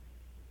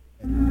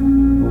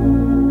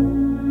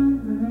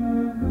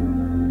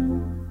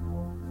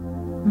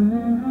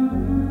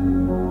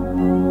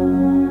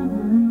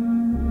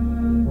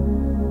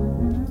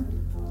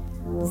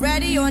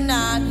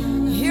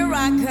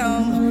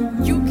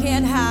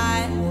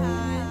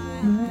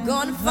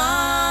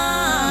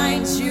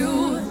find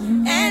you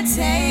and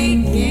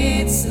take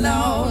it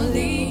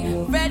slowly.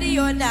 Ready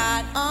or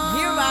not,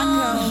 here I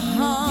come.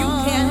 You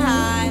can't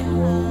hide.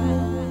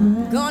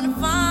 Gonna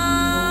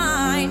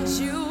find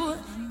you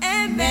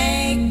and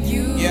make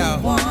you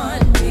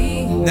want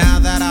me. Now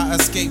that I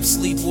escape,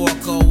 sleep,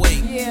 walk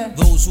away.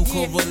 Those who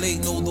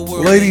correlate know the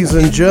word. Ladies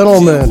and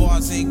gentlemen,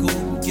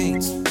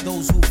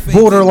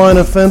 Borderline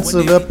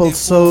Offensive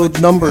episode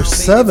number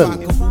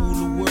 7.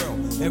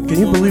 Can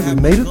you believe we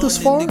made it this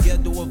far?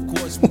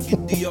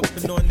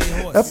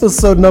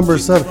 Episode number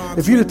 7.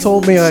 If you'd have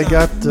told me I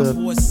got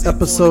to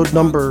episode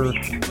number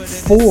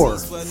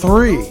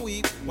 3,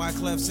 I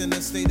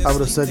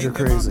would have said you're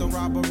crazy.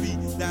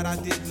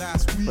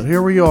 But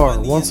here we are,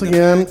 once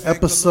again,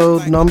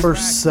 episode number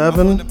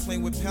 7,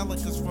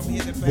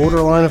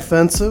 Borderline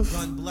Offensive.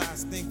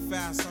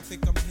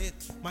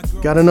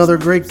 Got another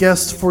great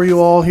guest for you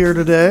all here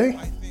today.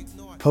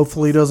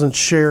 Hopefully he doesn't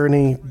share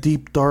any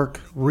deep,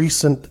 dark,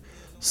 recent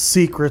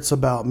secrets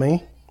about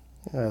me,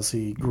 as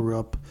he grew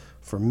up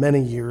for many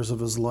years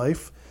of his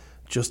life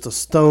just a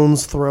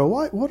stone's throw.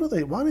 Why do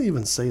they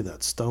even say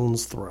that,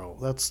 stone's throw?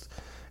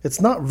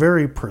 It's not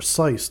very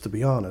precise, to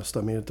be honest.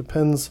 I mean, it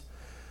depends.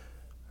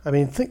 I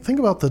mean, think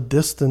about the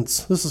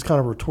distance. This is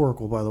kind of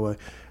rhetorical, by the way.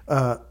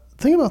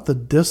 Think about the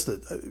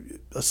distance.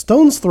 A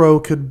stone's throw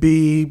could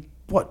be,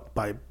 what,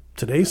 by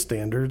today's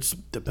standards,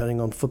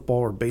 depending on football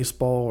or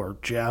baseball or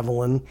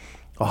javelin,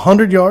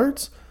 100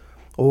 yards?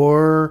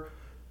 Or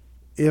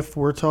if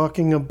we're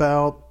talking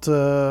about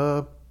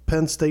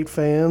Penn State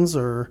fans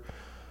or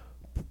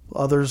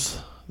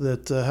others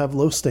that have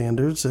low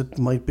standards, it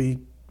might be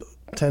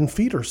 10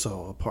 feet or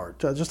so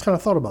apart. I just kind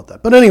of thought about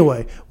that. But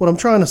anyway, what I'm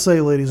trying to say,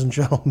 ladies and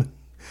gentlemen,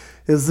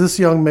 is this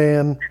young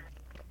man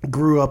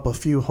grew up a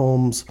few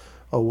homes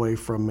away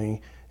from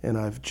me, and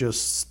I've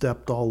just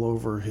stepped all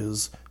over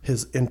his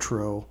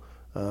intro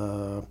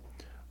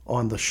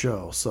on the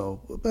show. So,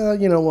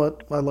 you know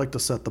what? I like to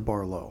set the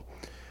bar low.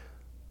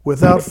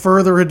 Without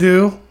further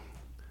ado,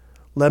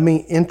 let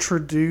me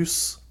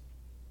introduce,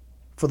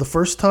 for the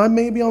first time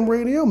maybe on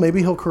radio,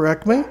 maybe he'll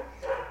correct me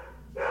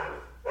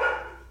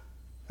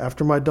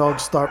after my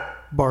dogs start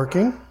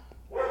barking.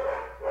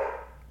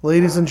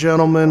 Ladies and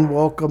gentlemen,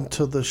 welcome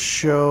to the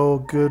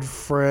show, good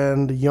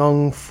friend,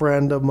 young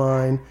friend of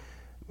mine,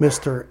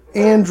 Mr.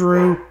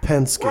 Andrew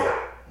Pensky.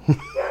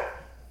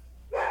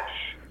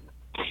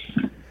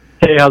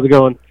 Hey, how's it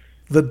going?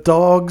 The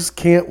dogs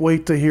can't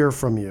wait to hear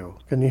from you.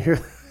 Can you hear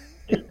that?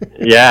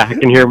 Yeah, I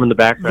can hear them in the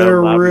background.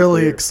 They're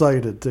really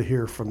excited to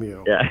hear from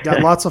you. Yeah.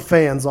 Got lots of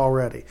fans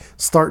already.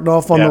 Starting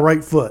off on the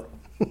right foot.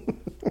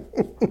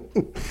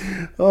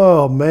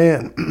 Oh,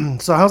 man.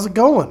 So how's it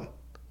going?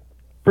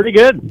 Pretty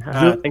good.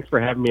 Thanks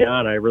for having me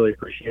on. I really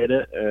appreciate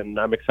it. And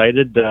I'm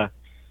excited to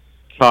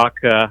talk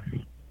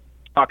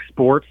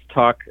sports,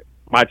 talk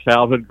my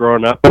childhood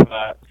growing up,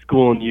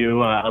 schooling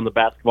you on the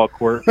basketball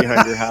court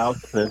behind your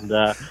house. And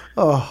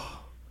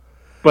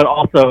But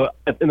also,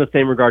 in the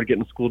same regard,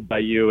 getting schooled by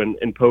you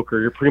in poker.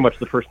 You're pretty much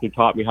the person who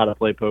taught me how to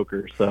play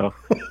poker. So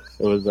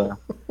it was.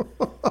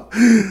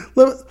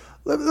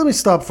 Let me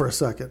stop for a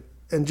second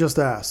and just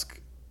ask: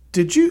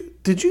 Did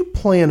you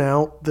plan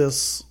out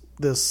this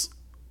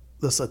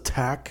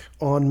attack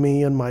on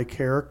me and my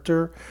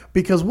character?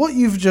 Because what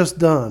you've just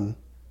done,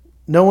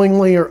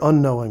 knowingly or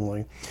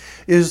unknowingly,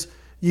 is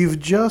you've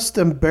just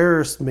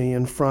embarrassed me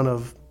in front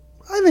of,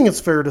 I think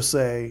it's fair to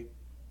say,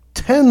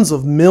 tens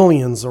of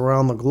millions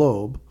around the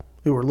globe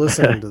who are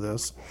listening to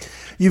this.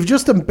 You've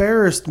just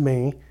embarrassed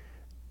me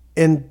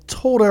and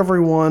told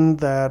everyone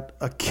that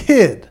a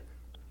kid,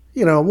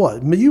 you know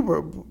what, you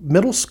were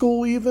middle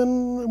school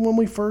even when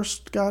we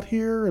first got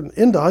here and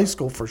into high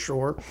school for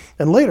sure,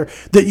 and later,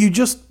 that you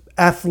just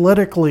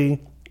athletically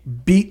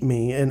beat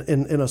me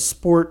in a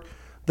sport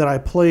that I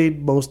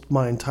played most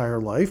my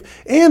entire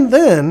life. And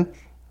then,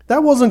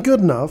 that wasn't good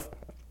enough.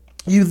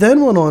 You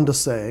then went on to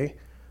say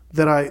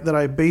that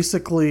I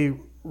basically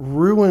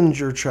ruined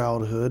your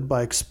childhood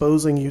by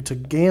exposing you to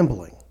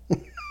gambling.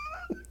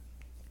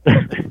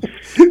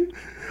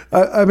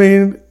 I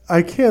mean,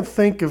 I can't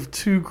think of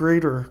two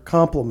greater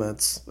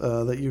compliments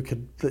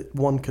that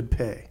one could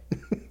pay.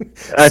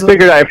 I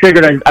figured I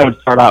would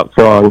start out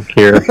strong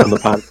here on the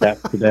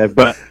podcast today,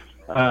 but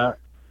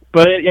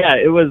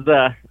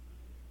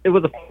it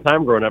was a fun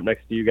time growing up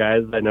next to you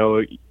guys. I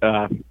know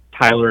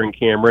Tyler and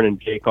Cameron and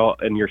Jake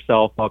and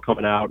yourself all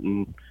coming out,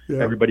 and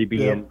everybody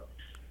being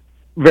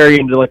very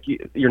into, like,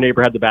 your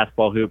neighbor had the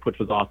basketball hoop, which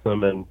was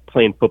awesome, and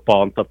playing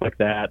football and stuff like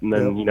that. And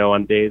then,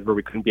 on days where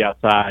we couldn't be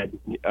outside,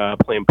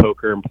 playing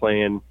poker and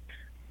playing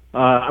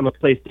on the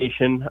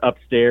PlayStation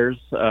upstairs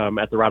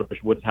at the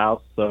Roddish Woods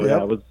house. So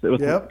it was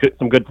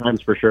some good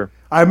times for sure.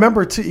 I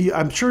remember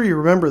I'm sure you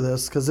remember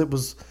this because it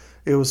was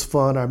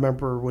fun. I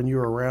remember when you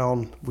were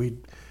around, we'd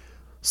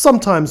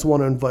sometimes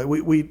want to invite.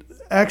 We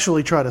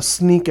actually try to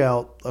sneak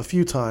out a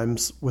few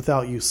times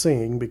without you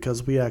seeing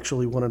because we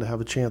actually wanted to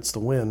have a chance to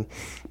win.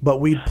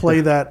 But we'd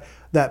play that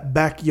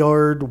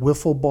backyard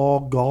wiffle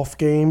ball golf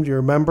game. Do you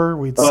remember?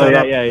 We'd set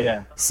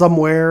up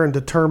somewhere and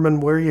determine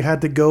where you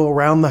had to go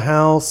around the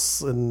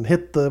house and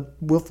hit the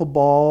wiffle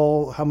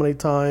ball how many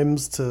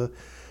times to.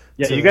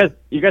 Yeah, you guys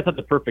had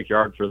the perfect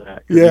yard for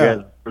that.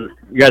 Yeah,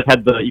 you guys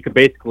had you could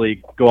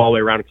basically go all the way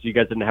around because you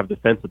guys didn't have the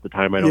fence at the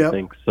time. I don't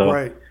think so.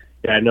 Right.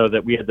 Yeah, I know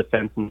that we had the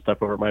fence and stuff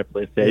over at my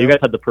place. Yeah, you guys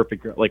had the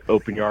perfect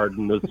open yard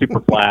and it was super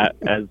flat.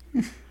 As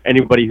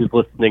anybody who's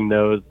listening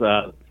knows,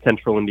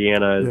 Central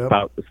Indiana is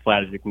about as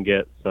flat as you can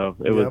get. So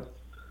it was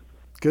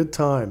good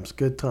times.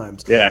 Good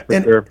times. Yeah,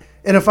 for sure.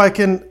 And if I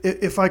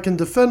can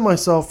defend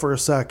myself for a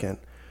second,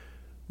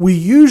 we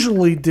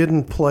usually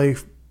didn't play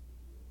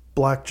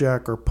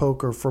blackjack or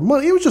poker for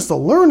money. It was just a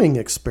learning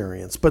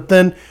experience. But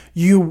then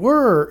you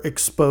were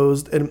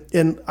exposed,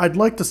 and I'd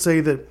like to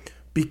say that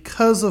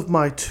because of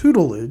my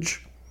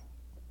tutelage,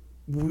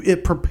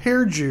 it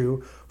prepared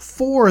you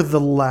for the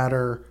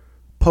latter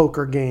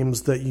poker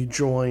games that you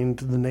joined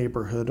the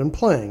neighborhood and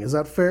playing. Is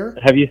that fair?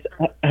 Have you?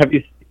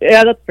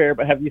 Yeah, that's fair.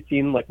 But have you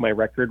seen my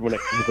record when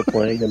it comes to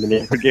playing in the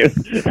neighborhood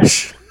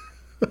games?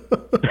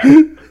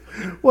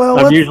 Well,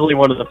 I'm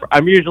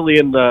usually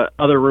in the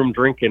other room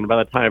drinking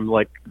by the time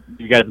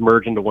you guys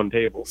merge into one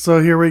table.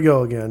 So here we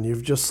go again.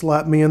 You've just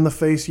slapped me in the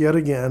face yet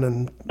again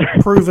and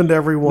proven to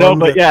everyone. No,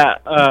 but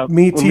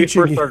when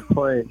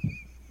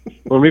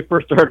we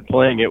first started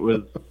playing, it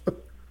was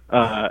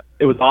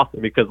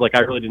awesome because I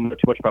really didn't know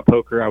too much about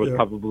poker. I was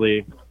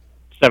probably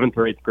 7th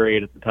or 8th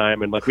grade at the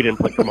time, and we didn't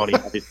play for money,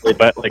 obviously.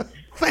 But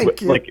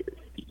thank you.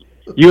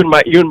 You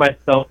and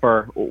myself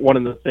are one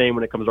and the same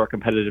when it comes to our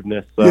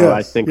competitiveness. So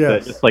I think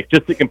that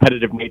just the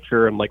competitive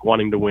nature and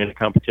wanting to win a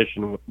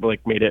competition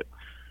made it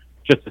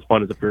just as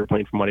fun as if we were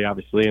playing for money,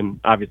 obviously. And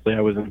obviously,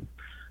 I was in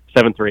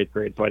 7th or 8th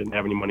grade, so I didn't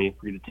have any money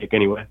for you to take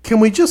anyway. Can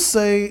we just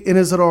say, and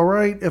is it all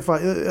right if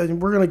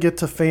we're going to get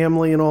to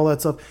family and all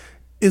that stuff?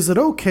 Is it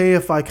okay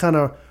if I kind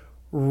of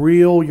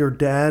reel your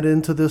dad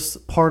into this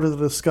part of the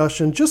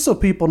discussion, just so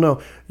people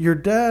know your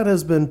dad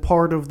has been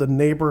part of the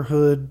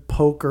neighborhood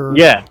poker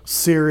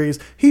series.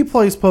 He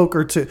plays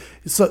poker too.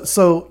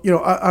 So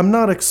I'm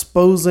not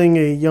exposing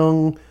a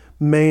young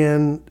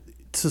man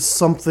to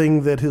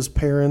something that his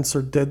parents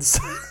are dead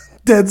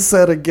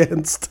set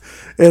against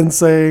and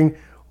saying,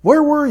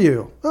 "Where were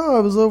you?" "Oh,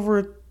 I was over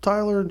at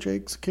Tyler and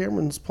Jake's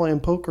Cameron's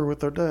playing poker with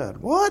their dad."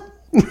 What?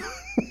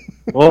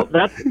 Well,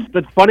 that's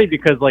funny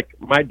because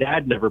my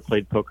dad never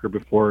played poker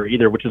before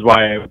either, which is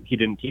why he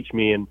didn't teach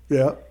me. And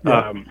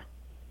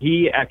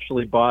he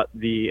actually bought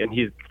and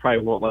he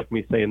probably won't like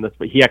me saying this,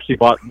 but he actually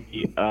bought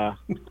the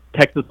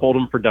Texas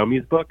Hold'em for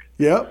Dummies book.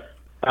 Yeah,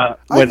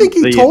 I think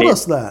he told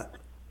us that.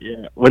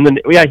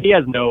 Yeah, he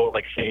has no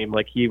shame.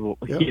 He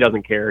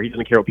doesn't care. He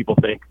doesn't care what people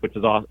think, which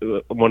is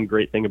one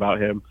great thing about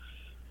him.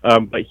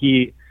 But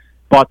he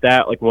bought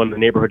that when the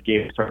neighborhood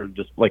games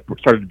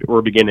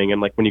were beginning, and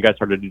when you guys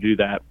started to do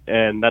that,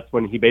 and that's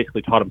when he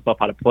basically taught himself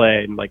how to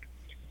play, and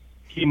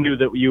he knew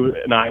that you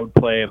and I would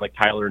play, and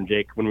Tyler and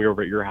Jake when we were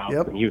over at your house,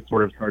 and he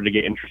sort of started to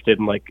get interested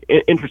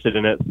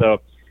in it.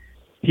 So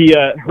he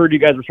heard you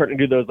guys were starting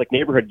to do those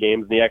neighborhood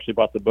games, and he actually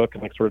bought the book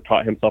and sort of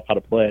taught himself how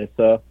to play.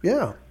 So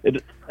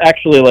it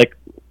actually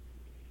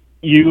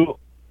you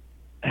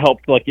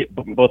helped get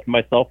both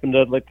myself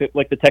into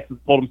the Texas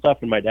Hold'em stuff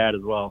and my dad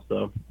as well.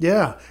 So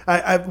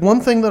I one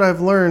thing that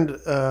I've learned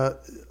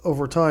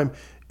over time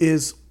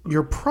is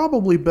you're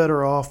probably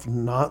better off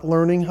not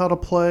learning how to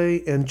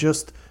play and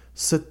just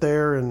sit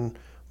there and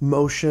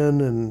motion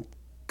and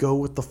go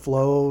with the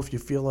flow. If you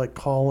feel like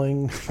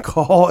calling,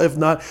 call. If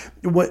not,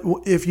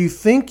 if you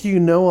think you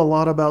know a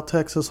lot about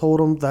Texas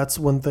Hold'em, that's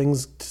when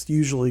things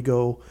usually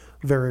go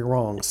very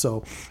wrong.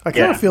 So I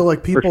kind of feel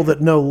like people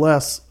that know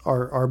less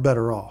are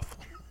better off.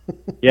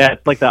 Yeah,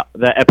 it's like that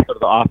episode of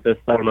The Office.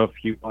 I don't know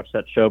if you watch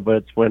that show, but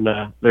it's when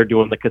they're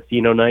doing the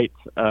casino night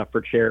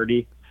for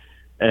charity,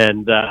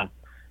 and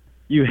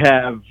you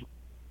have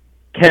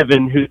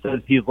Kevin who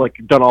says he's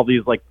done all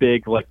these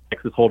big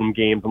Texas Hold'em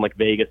games in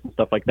Vegas and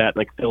stuff like that,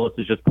 and Phyllis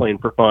is just playing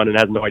for fun and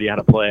has no idea how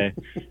to play,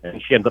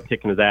 and she ends up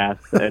kicking his ass,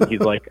 and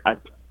he's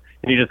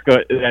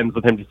it ends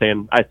with him just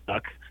saying, "I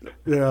suck."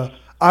 Yeah,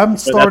 I'm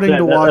starting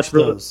to watch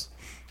those.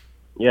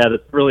 Yeah,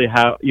 that's really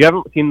how... You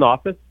haven't seen The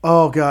Office?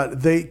 Oh,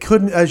 God. They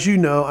couldn't... As you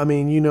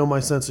know, my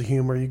sense of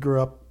humor. You grew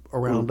up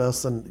around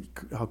us and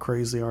how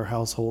crazy our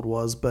household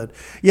was. But,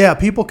 yeah,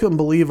 people couldn't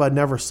believe I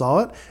never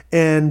saw it.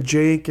 And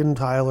Jake and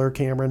Tyler,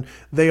 Cameron,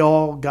 they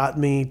all got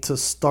me to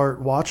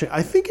start watching.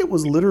 I think it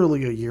was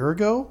literally a year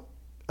ago.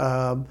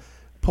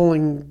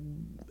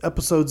 Pulling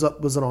episodes up.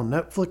 Was it on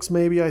Netflix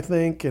maybe, I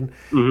think? And...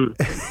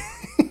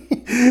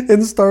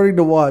 and starting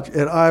to watch.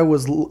 And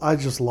I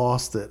just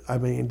lost it.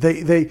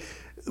 They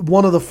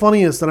one of the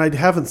funniest, and I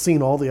haven't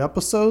seen all the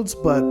episodes,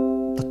 but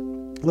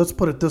let's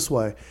put it this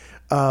way.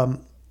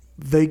 Someone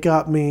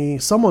got me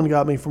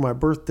for my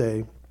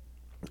birthday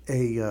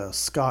a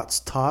Scott's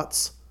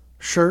Tots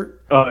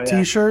shirt,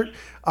 T-shirt.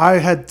 I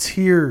had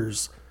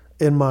tears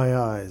in my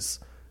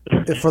eyes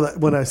for that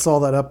when I saw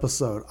that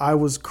episode. I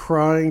was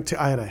crying.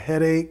 I had a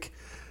headache.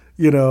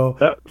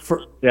 That's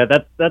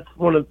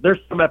one of. There's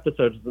some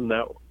episodes in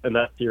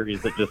that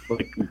series that just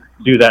like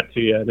do that to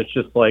you, and it's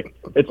just like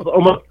it's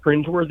almost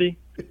cringeworthy.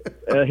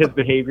 His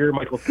behavior,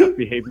 Michael Scott's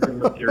behavior in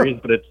the series,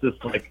 but it's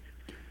just like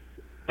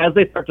as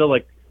they start to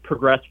like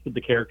progress with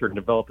the character and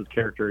develop his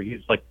character,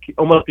 he's like he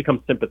almost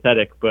becomes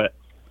sympathetic, but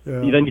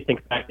then you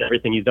think back to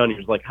everything he's done, and you're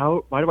just like,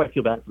 why do I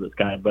feel bad for this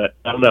guy? But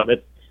I don't know.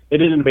 It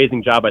did an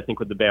amazing job, I think,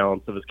 with the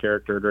balance of his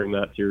character during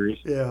that series.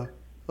 Yeah.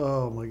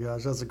 Oh my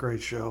gosh, that's a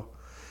great show.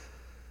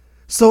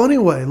 So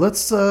anyway,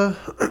 let's. I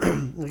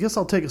guess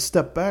I'll take a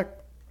step back.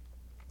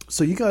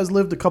 So you guys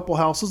lived a couple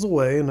houses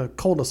away in a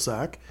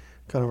cul-de-sac,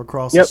 kind of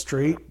across the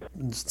street.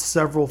 And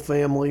several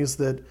families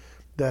that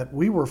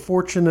we were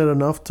fortunate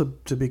enough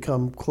to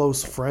become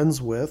close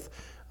friends with.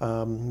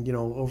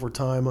 Over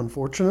time,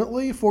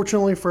 unfortunately.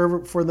 Fortunately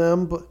for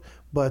them,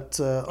 but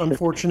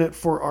unfortunate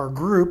for our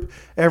group.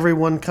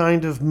 Everyone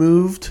kind of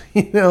moved.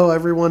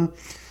 Everyone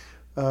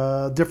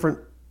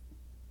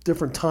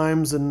different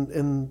times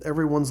in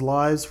everyone's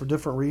lives for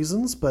different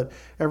reasons, but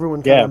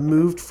everyone kind of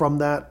moved from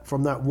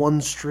that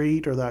one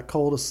street or that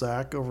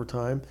cul-de-sac over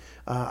time.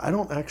 I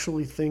don't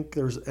actually think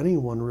there's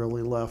anyone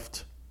really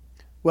left.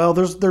 Well,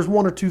 there's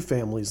one or two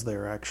families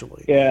there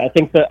actually. Yeah, I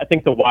think the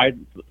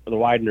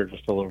Wideners are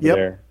still over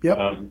there. Yep.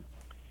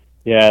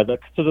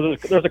 So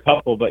there's a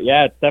couple, but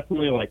yeah, it's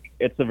definitely like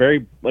it's a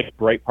very like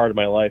bright part of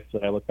my life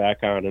that I look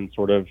back on and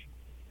sort of,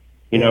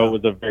 it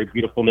was a very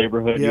beautiful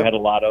neighborhood. Yep. You had a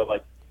lot of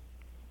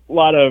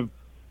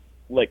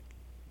like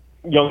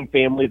young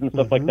families and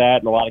stuff like that,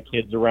 and a lot of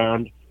kids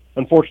around.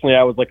 Unfortunately,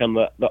 I was like on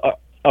the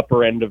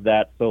upper end of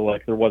that, so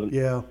like there wasn't.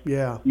 Yeah.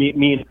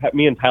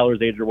 Me and Tyler's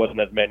age there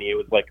wasn't as many. It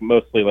was like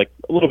mostly like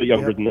a little bit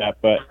younger than that,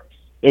 but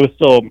it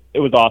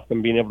was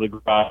awesome being able to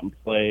go out and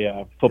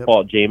play football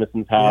at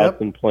Jameson's house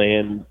and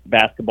playing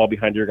basketball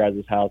behind your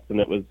guys' house,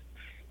 and it was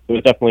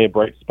definitely a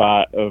bright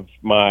spot of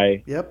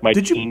my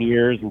teen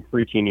years and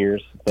preteen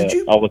years that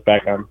I'll look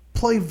back on.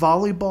 Play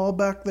volleyball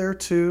back there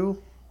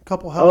too? A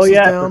couple houses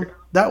down.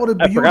 That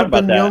would have you would have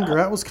been younger.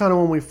 That was kind of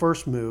when we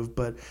first moved,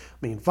 but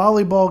I mean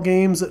volleyball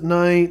games at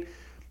night.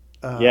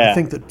 I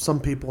think that some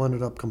people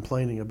ended up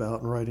complaining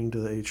about and writing to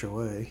the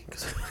HOA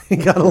because it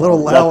got a little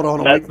loud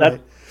on a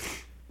weeknight.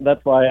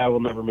 That's why I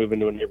will never move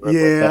into a neighborhood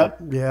like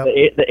that. Yeah.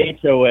 The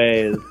HOA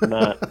is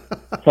not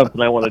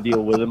something I want to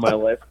deal with in my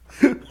life.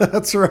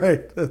 That's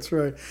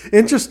right.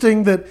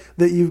 Interesting that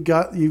you've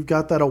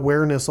got that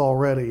awareness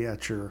already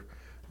at your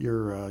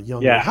younger.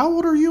 Yeah. How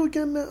old are you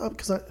again now?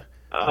 Because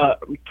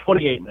I'm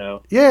 28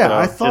 now. Yeah,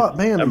 I thought,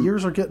 the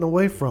years are getting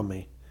away from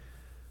me.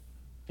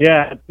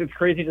 Yeah, it's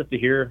crazy just to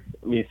hear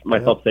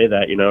myself say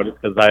that,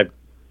 just because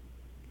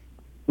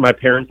my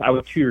parents, I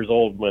was 2 years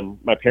old when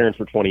my parents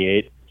were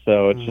 28.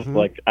 So it's just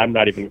like, I'm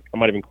not even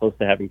close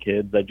to having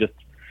kids. I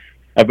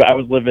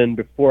was living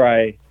before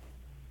I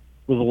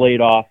was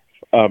laid off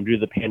due to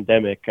the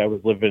pandemic. I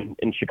was living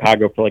in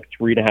Chicago for like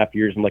 3.5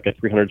 years in like a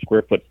 300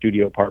 square foot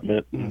studio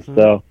apartment.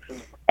 So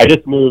I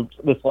just moved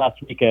this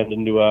last weekend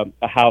into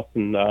a house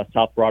in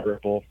South Broad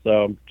Ripple.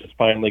 So just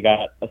finally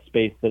got a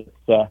space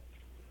that's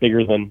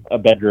bigger than a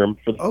bedroom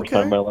for the first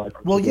time in my life.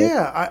 Well,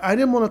 I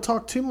didn't want to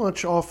talk too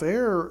much off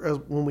air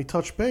when we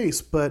touch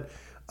base, but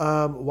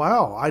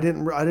wow, I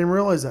didn't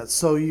realize that.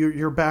 So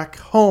you're back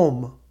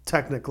home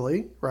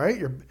technically, right?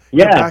 You're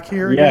back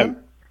here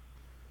again.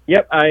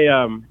 Yep.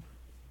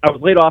 I was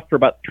laid off for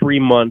about 3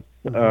 months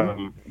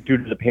due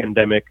to the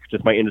pandemic.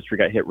 Just my industry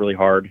got hit really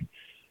hard.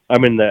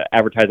 I'm in the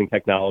advertising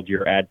technology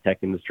or ad tech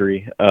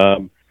industry,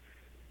 and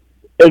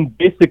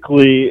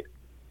basically,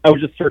 I was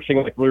just searching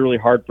like really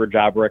hard for a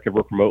job where I could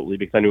work remotely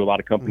because I knew a lot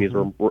of companies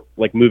were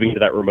like moving to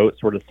that remote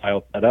sort of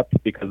style setup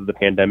because of the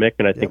pandemic,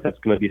 and I think that's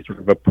going to be sort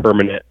of a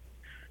permanent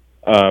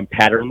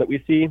pattern that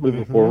we see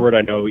moving forward.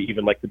 I know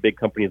even like the big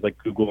companies like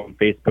Google and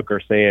Facebook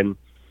are saying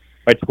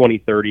by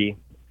 2030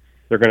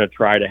 they're going to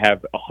try to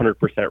have 100%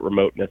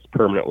 remoteness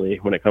permanently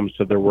when it comes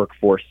to their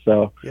workforce.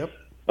 So,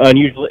 and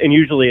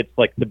usually it's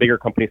like the bigger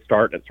companies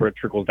start and it sort of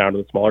trickles down to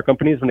the smaller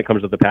companies when it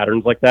comes to the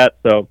patterns like that.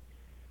 So,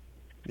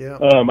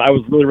 I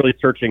was really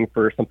searching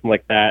for something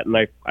like that, and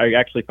I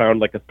actually found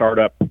like a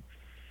startup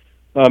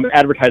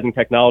advertising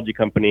technology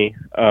company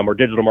or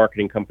digital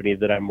marketing company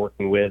that I'm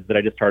working with that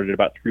I just started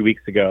about 3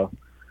 weeks ago.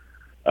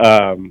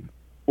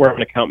 Where I'm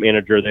an account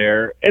manager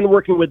there, and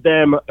working with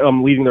them,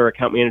 I'm leading their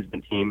account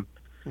management team,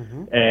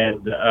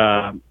 and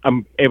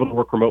I'm able to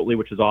work remotely,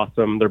 which is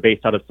awesome. They're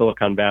based out of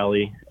Silicon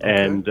Valley,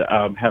 and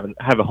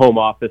have a home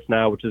office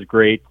now, which is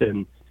great,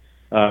 and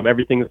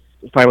everything's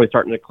finally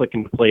starting to click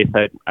into place.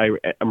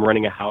 I'm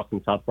running a house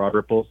in South Broad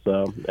Ripple,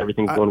 so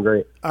everything's going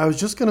great. I was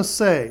just going to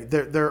say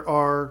there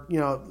are,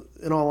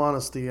 in all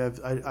honesty,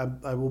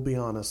 I will be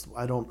honest.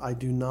 I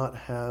do not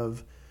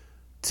have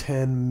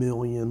 10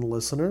 million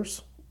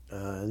listeners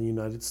in the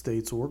United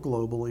States or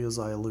globally, as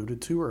I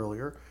alluded to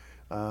earlier.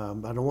 I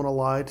don't want to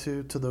lie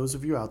to those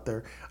of you out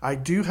there. I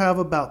do have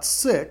about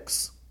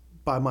 6,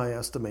 by my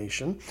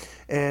estimation,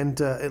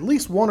 and at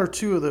least one or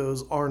two of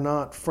those are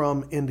not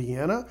from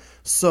Indiana.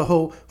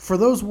 So for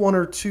those one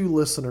or two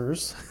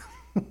listeners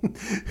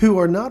who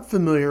are not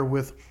familiar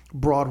with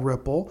Broad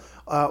Ripple,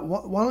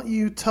 why don't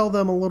you tell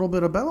them a little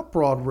bit about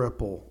Broad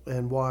Ripple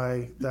and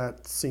why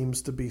that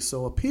seems to be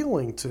so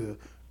appealing to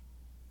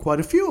quite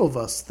a few of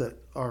us that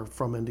are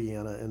from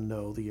Indiana and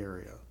know the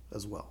area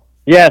as well.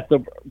 Yeah,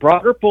 so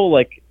Broad Ripple,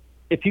 like,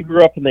 if you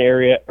grew up in the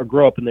area,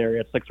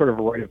 it's like sort of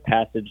a rite of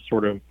passage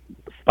sort of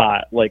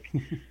spot. Like,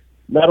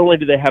 not only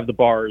do they have the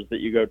bars that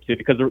you go to,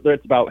 because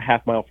it's about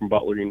half mile from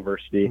Butler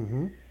University.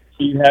 Mm-hmm.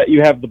 So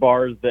you have the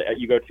bars that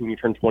you go to when you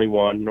turn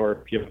 21, or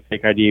if you have a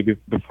fake ID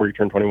before you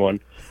turn 21,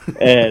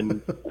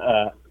 and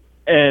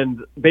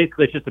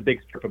basically it's just a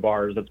big strip of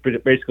bars. That's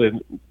basically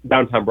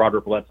downtown Broad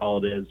Ripple. That's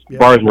all it is. Yep.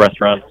 Bars and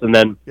restaurants, and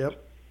then Yep.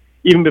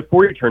 even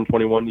before you turn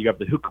 21, you have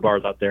the hookah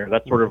bars out there.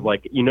 That's sort of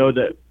like,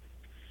 that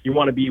you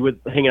want to be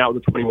hanging out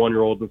with the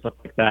 21-year-olds and stuff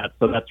like that.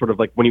 So that's sort of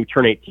like when you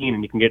turn 18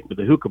 and you can get into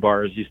the hookah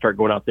bars, you start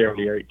going out there when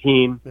you're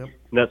 18, Yep.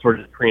 and that sort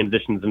of just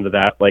transitions into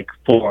that like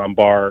full-on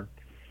bar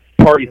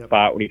party Yep.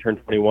 spot when you turn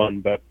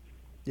 21. But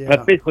Yeah.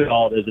 that's basically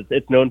all it is.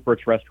 It's known for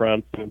its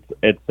restaurants, and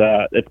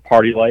it's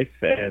party life,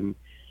 and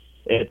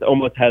it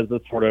almost has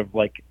this sort of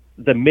like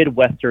the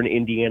Midwestern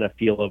Indiana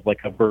feel of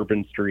like a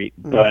Bourbon Street,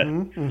 but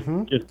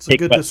just It's a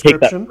good description.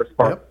 Take that first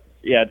part. Yep.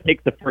 Yeah,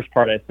 take the first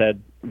part I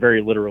said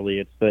very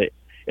literally.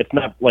 It's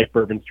not like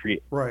Bourbon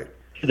Street Right.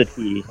 to the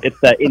T. It's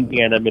that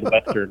Indiana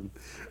Midwestern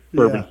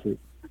Bourbon Yeah. Street.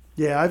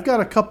 Yeah, I've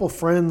got a couple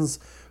friends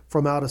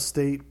from out of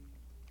state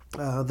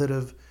that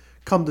have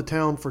come to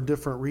town for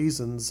different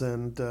reasons,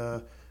 and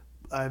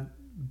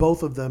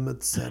both of them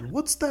had said,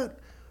 "What's that?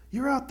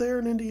 You're out there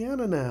in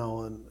Indiana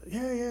now?" And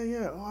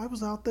yeah. Oh, I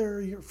was out there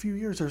a few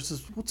years. There's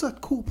this. What's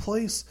that cool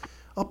place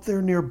up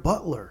there near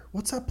Butler?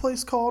 What's that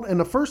place called? And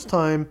the first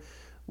time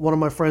one of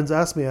my friends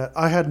asked me,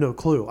 I had no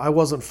clue. I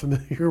wasn't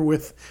familiar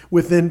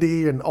with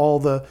Indy and all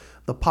the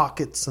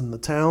pockets and the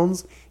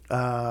towns.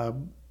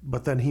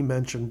 But then he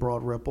mentioned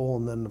Broad Ripple,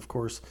 and then of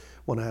course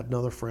when I had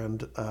another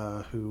friend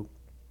who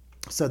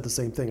said the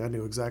same thing, I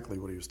knew exactly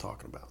what he was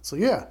talking about. So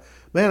yeah,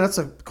 man, that's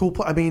a cool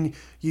place. I mean,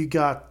 you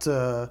got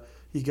the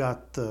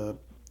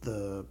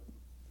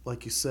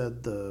like you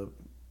said, the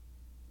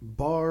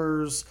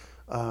bars,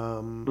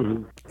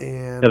 and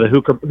the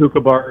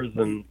hookah bars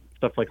and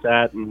stuff like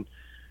that, and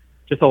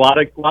just a lot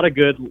of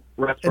good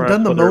restaurants. And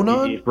then the whether it be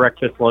Monon?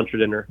 breakfast, lunch, or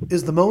dinner.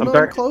 Is the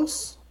Monon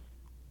close?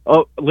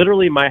 Oh,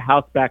 literally, my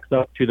house backs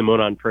up to the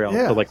Monon Trail.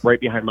 Yeah. So like right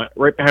behind my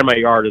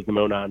yard is the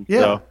Monon. Yeah.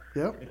 So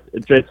Yep.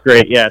 it's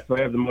great. Yeah. So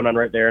I have the Monon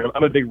right there, and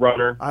I'm a big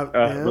runner.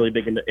 Yeah. Really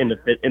big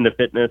into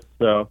fitness.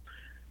 So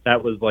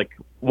that was like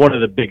one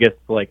of the biggest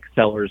like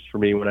sellers for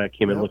me when I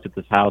came and looked at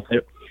this house.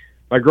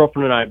 My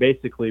girlfriend and I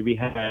basically we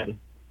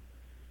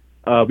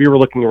were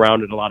looking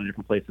around at a lot of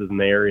different places in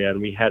the area,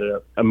 and we had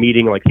a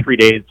meeting like 3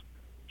 days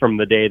from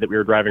the day that we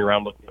were driving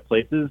around looking at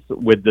places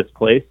with this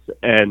place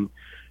and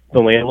the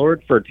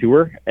landlord for a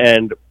tour.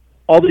 And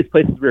all these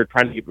places we were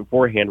trying to get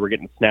beforehand were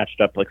getting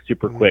snatched up like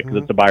super quick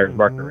because it's a buyer's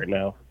market right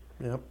now.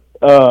 Yep.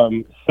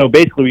 So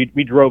basically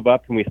we drove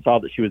up and we saw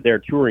that she was there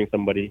touring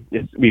somebody.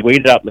 We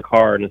waited out in the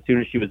car, and as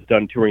soon as she was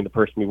done touring the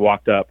person, we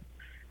walked up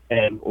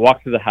and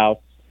walked through the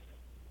house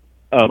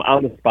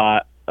on the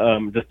spot.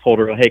 Just told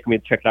her, "Hey, can we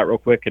check it out real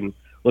quick?" And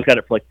looked at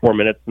it for like 4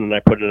 minutes, and then I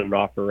put in an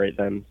offer right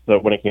then. So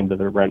when it came to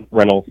the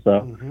rental,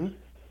 so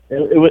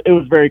it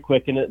was very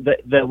quick, and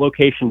the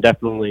location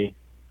definitely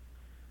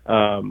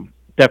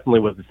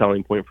was the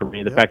selling point for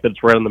me. The fact that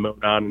it's right on the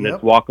Monon and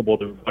it's walkable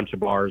to a bunch of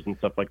bars and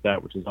stuff like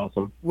that, which is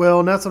awesome.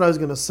 Well, and that's what I was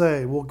going to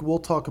say. We'll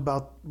talk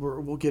about.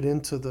 We'll get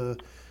into the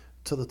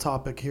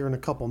topic here in a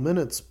couple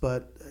minutes,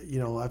 but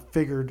I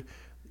figured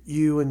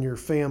you and your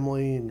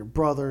family and your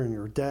brother and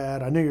your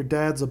dad. I know your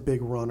dad's a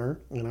big runner,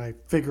 and I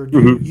figured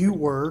you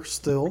were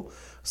still.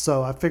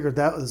 So I figured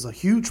that was a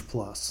huge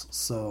plus.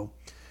 So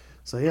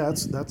yeah,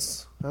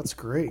 that's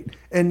great.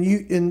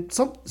 And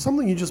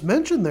something you just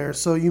mentioned there.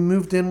 So you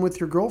moved in with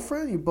your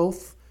girlfriend. You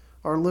both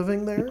are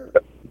living there.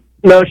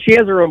 No, she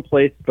has her own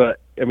place, but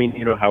I mean,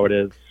 you know how it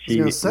is. She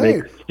makes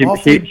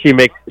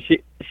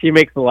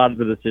a lot of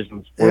the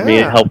decisions for me.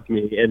 It helps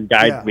me and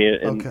guides me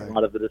in a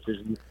lot of the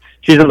decisions.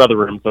 She's in another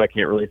room, so I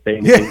can't really say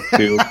anything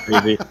too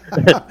crazy.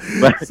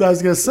 So I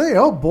was gonna say,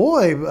 oh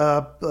boy,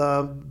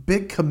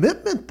 big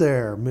commitment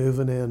there,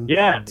 moving in.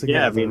 Yeah, together.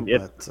 yeah. I mean,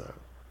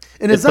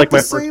 and is that like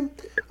the same?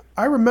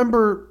 I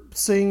remember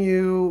seeing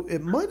you.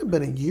 It might have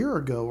been a year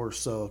ago or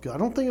so. I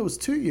don't think it was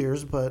 2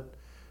 years, but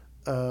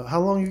how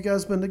long have you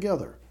guys been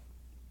together?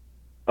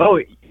 Oh,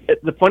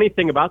 the funny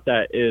thing about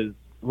that is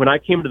when I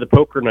came to the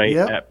poker night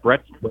at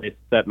Brett's place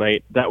that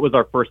night, that was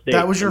our first date.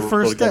 That was your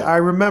first date. I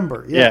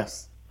remember.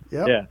 Yes.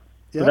 Yeah. Yeah.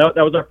 So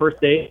that was our first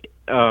date.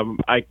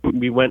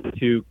 We went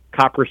to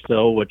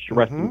Copperstill, which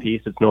rest in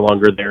peace. It's no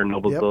longer there.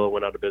 Noblesville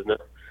went out of business.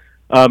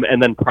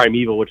 And then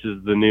Primeval, which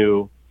is the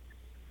new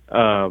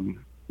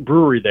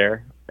brewery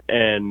there,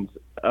 and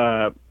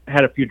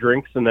had a few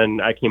drinks, and then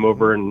I came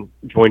over and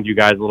joined you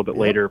guys a little bit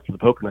later for the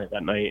poker night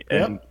that night.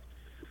 And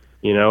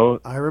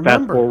I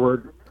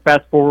remember.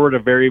 fast forward a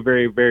very,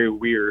 very, very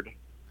weird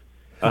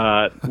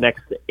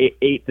next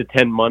 8 to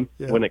 10 months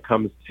when it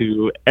comes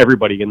to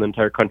everybody in the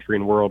entire country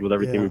and world with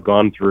everything we've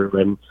gone through.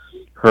 And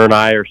her and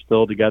I are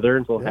still together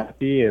and still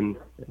happy, and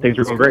things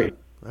are going great.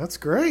 That's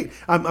great.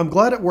 I'm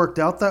glad it worked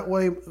out that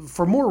way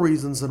for more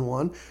reasons than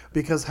one,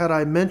 because had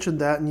I mentioned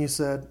that and you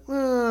said,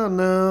 well,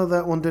 no,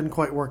 that one didn't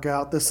quite work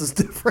out, this is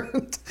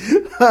different,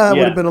 it would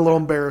have been a little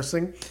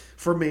embarrassing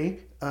for me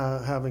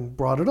having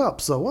brought it up.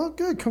 So, well,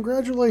 good.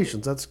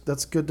 Congratulations.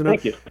 That's good to know.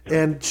 Thank you.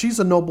 And she's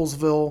a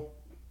Noblesville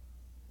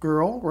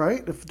girl,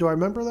 right? Do I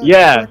remember that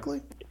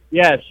correctly?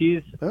 Yeah,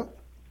 she was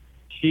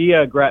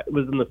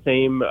in the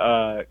same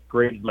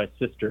grade as my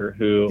sister,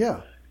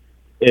 who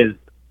is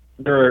 –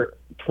 they're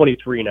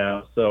 23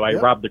 now, so I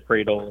robbed the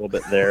cradle a little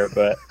bit there,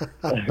 but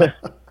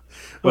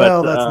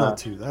well,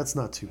 that's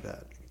not too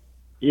bad.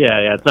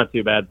 Yeah, it's not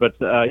too bad. But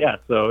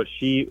so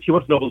she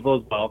went to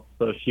Noblesville as well.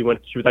 So she was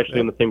actually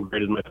in the same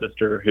grade as my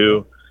sister,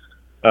 who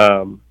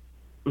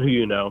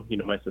you know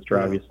my sister,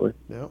 obviously.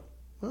 Yeah.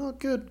 Well,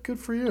 good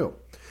for you.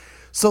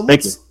 So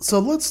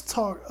let's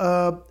talk.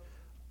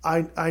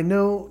 I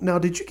know now.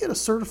 Did you get a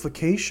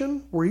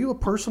certification? Were you a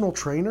personal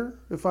trainer,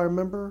 if I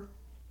remember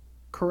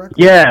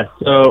correctly? Yeah.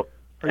 So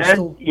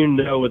you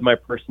know, with my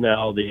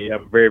personality,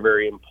 I'm very,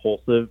 very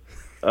impulsive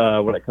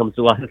when it comes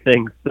to a lot of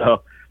things.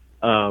 So,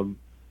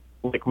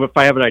 like, if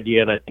I have an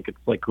idea and I think it's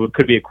like it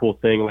could be a cool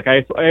thing, like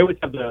I always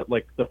have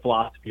the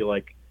philosophy,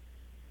 like,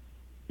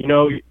 you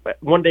know,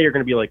 one day you're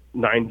going to be like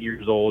 90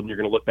 years old and you're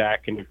going to look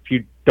back, and if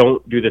you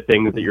don't do the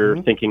things that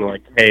you're thinking,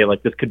 like, hey,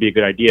 like this could be a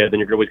good idea, then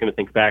you're always going to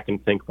think back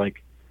and think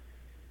like,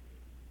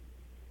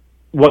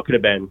 what could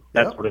have been,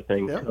 that sort of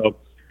thing. Yep. So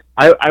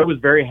I was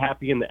very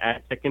happy in the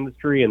ad tech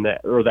industry and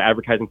the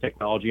advertising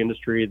technology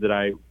industry that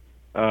I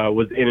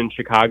was in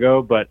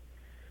Chicago, but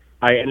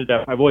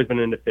I've always been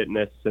into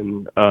fitness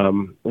and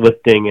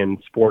lifting and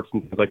sports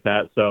and things like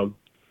that. So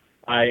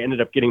I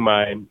ended up getting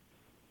my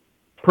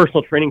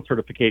personal training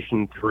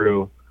certification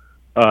through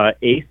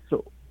ACE,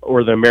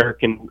 or the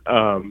American,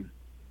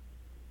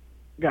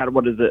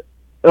 what is it?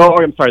 Oh,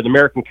 I'm sorry, the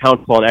American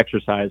Council on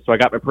Exercise. So I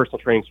got my personal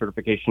training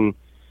certification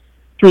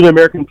through the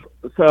American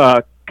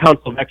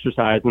Council of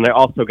Exercise, and I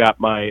also got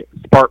my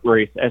Spartan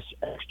Race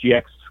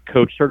XGX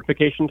coach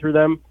certification through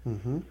them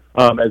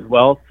as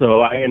well.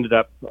 So I ended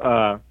up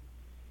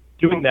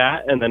doing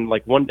that, and then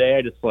like one day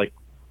I just like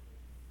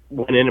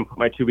went in and put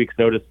my 2 weeks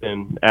notice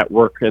in at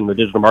work in the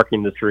digital marketing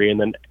industry, and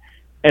then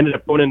ended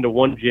up going into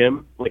one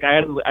gym. Like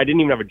I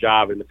didn't even have a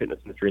job in the fitness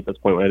industry at this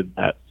point when I did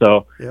that.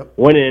 So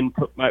went in,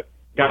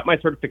 got my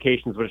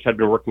certifications, which I'd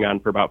been working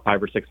on for about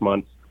 5 or 6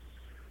 months.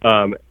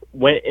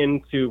 Went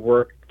into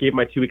work, gave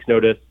my 2 weeks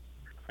notice.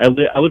 I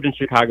lived in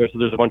Chicago, so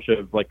there's a bunch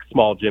of like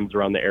small gyms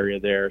around the area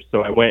there.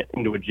 So I went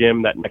into a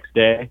gym that next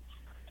day,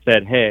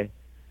 said, hey,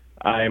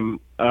 I'm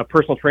a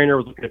personal trainer,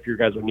 was looking if you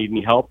guys would need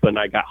any help, and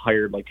I got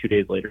hired like 2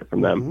 days later from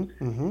them.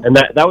 And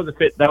that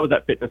was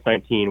at Fitness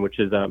 19, which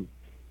is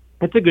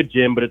it's a good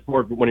gym, but it's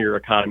more of one of your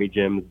economy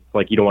gyms.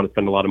 Like you don't want to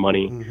spend a lot of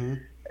money.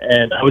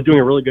 And I was doing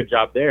a really good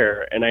job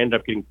there, and I ended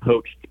up getting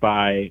poached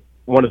by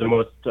one of the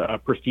most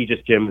prestigious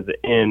gyms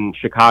in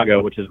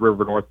Chicago, which is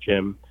River North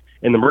Gym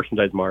in the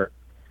Merchandise Mart.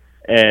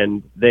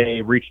 And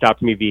they reached out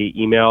to me via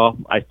email.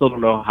 I still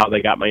don't know how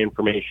they got my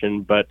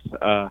information, but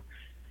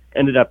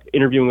ended up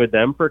interviewing with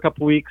them for a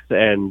couple of weeks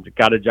and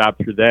got a job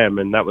through them.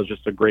 And that was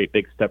just a great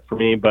big step for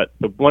me. But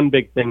the one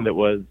big thing that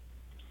was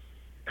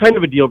kind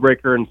of a deal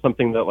breaker and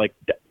something that like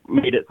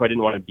made it so I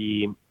didn't want to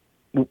be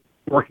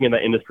working in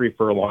that industry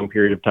for a long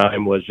period of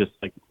time was just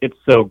like, it's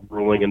so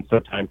grueling and so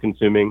time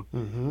consuming.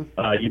 You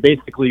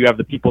have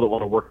the people that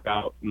want to work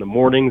out in the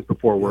mornings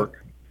before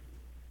work.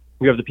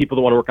 You have the people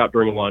that want to work out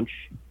during lunch.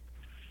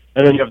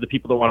 And then you have the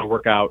people that want to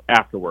work out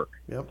after work.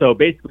 So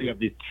basically you have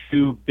these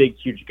two big,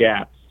 huge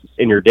gaps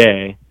in your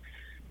day.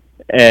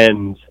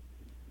 And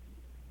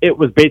it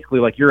was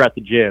basically like you're at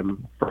the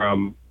gym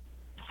from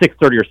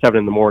 6:30 or 7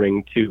 in the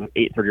morning to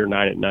 8:30 or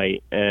 9 at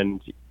night. And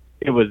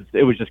it was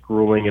just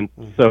grueling and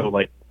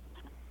so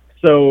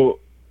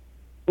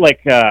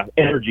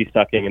energy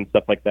sucking and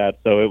stuff like that.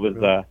 So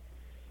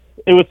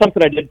it was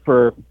something I did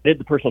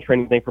the personal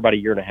training thing for about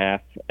 1.5 years,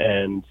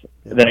 and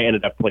then I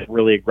ended up like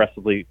really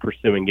aggressively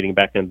pursuing getting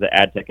back into the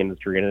ad tech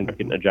industry and ended up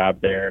getting a job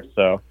there.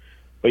 So,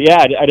 but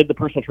yeah, I did the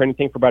personal training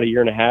thing for about 1.5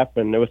 years,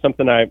 and it was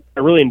something I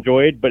really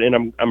enjoyed.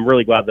 I'm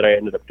really glad that I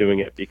ended up doing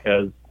it,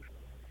 because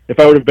if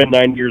I would have been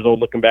 90 years old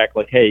looking back,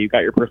 like, hey, you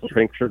got your personal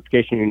training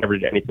certification, you never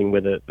did anything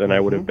with it, then I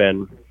would have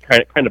been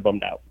kind of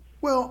bummed out.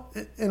 Well,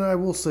 and I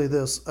will say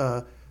this.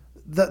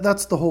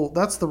 That's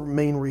the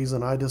main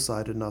reason I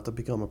decided not to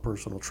become a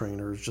personal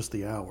trainer, is just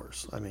the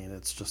hours. I mean,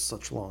 it's just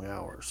such long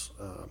hours.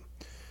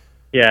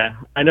 Yeah,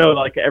 I know.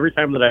 Like every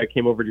time that I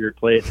came over to your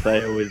place,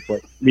 I always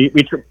like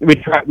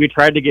we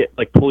tried to get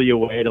like pull you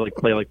away to like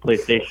play like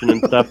PlayStation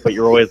and stuff, but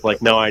you're always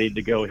like, no, I need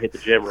to go hit the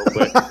gym real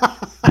quick.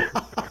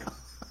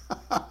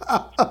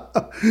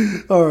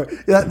 All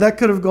right, that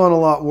could have gone a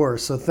lot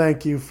worse. So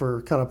thank you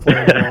for kind of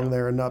playing along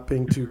there and not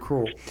being too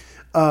cruel.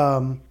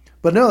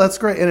 But no, that's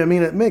great. And I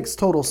mean, it makes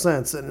total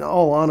sense. And in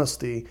all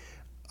honesty,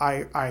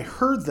 I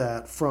heard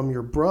that from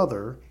your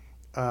brother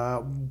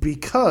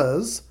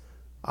because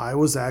I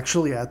was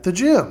actually at the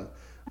gym.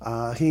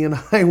 He and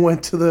I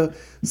went to the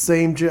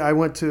same gym. I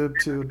went to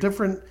a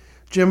different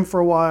gym for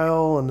a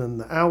while, and then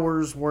the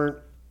hours weren't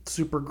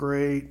super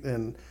great,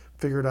 and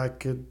figured I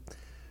could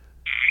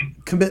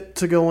commit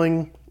to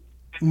going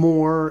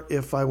more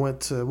if I went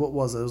to, what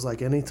was it? It was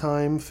like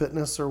Anytime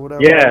Fitness or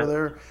whatever over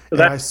there. So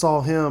and I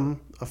saw him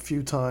quite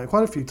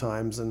a few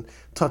times, and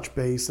touch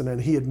base. And then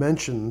he had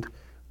mentioned,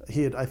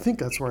 I think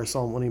that's where I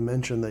saw him when he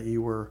mentioned that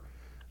you were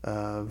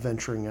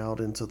venturing out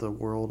into the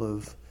world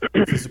of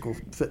physical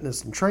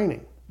fitness and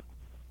training.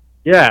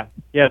 Yeah.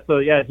 So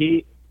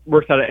he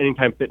works out at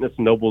Anytime Fitness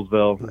in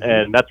Noblesville, mm-hmm.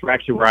 and that's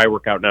actually where I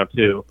work out now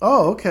too.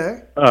 Oh,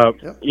 okay.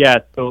 Yep. Yeah.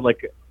 So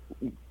like,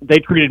 they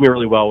treated me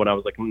really well when I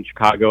was like in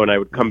Chicago, and I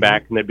would come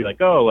back and they'd be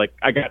like, oh, like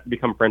I got to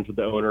become friends with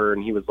the owner,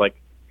 and he was like,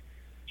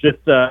 just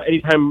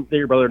anytime that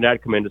your brother and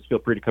dad come in, just feel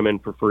free to come in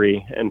for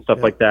free and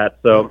stuff like that.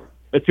 So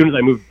as soon as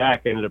I moved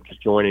back, I ended up just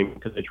joining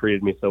because they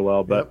treated me so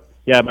well. But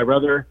yeah, my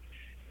brother,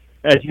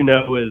 as you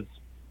know, is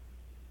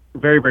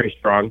very, very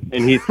strong,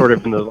 and he's sort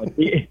of in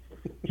the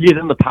he's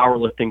in the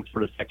powerlifting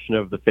sort of section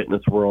of the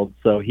fitness world.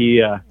 So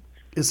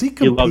is he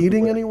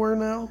competing anywhere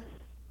now?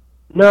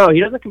 No, he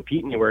doesn't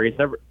compete anywhere. He's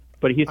never.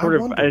 But he sort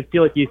of, I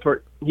feel like he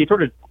sort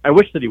of, I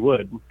wish that he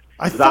would.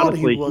 I thought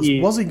he was.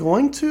 Was he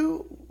going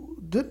to?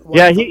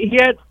 He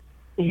had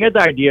the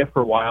idea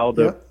for a while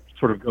to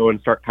sort of go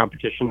and start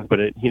competitions, but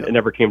it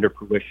never came to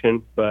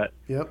fruition. But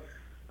he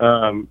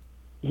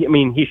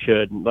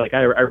should. Like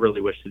I really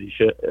wish that he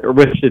should, or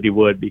wish that he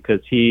would, because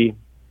he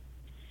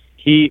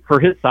for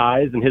his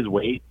size and his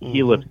weight,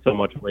 he lifts so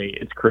much weight.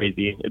 It's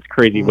crazy. It's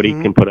crazy what he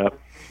can put up.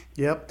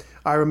 Yep,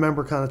 I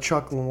remember kind of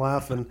chuckling,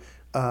 laughing.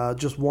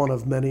 Just one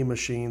of many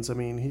machines. I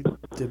mean, he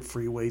did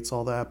free weights,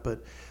 all that,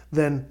 but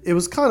then it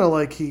was kind of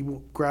like he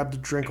grabbed a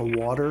drink of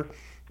water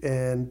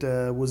and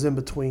was in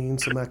between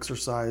some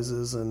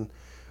exercises and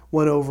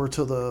went over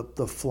to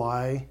the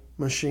fly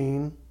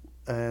machine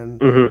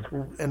and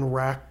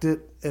racked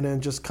it, and then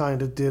just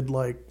kind of did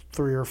like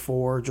 3 or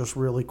 4 just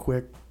really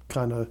quick,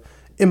 kind of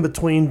in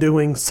between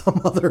doing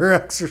some other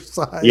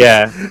exercise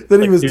that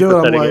he was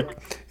doing. I'm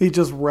like, he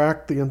just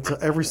racked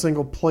every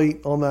single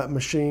plate on that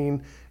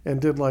machine and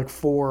did like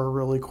 4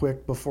 really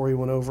quick before he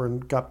went over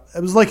and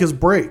it was like his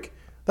break.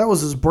 That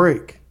was his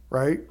break,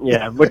 right?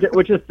 Yeah,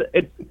 which is,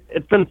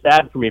 it's been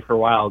sad for me for a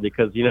while,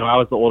 because, I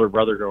was the older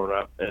brother growing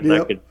up, and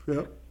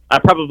I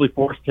probably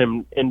forced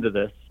him into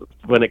this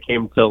when it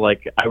came to,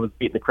 like, I was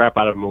beating the crap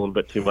out of him a little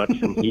bit too much,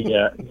 and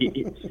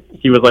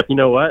he was like, you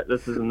know what,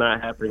 this is not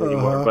happening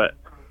anymore. But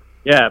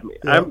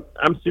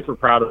I'm super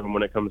proud of him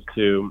when it comes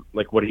to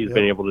like what he's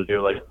been able to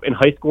do. Like in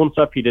high school and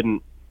stuff, he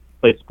didn't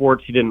play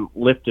sports, he didn't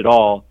lift at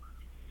all.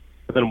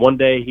 But then one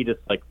day he just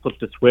like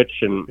flipped a switch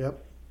and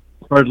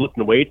started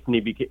lifting weights, and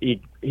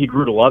he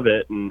grew to love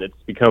it, and it's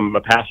become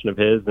a passion of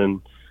his.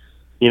 And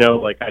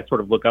like I sort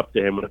of look up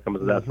to him when it comes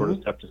to that sort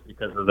of stuff, just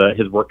because of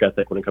his work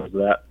ethic when it comes to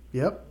that.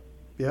 Yep.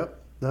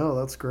 No,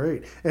 that's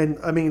great. And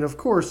I mean, of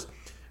course,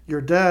 your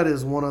dad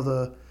is one of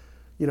the,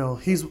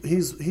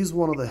 he's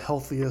one of the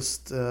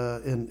healthiest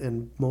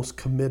and most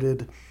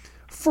committed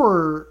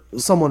for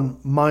someone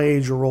my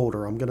age or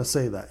older. I'm going to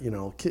say that.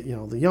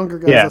 The younger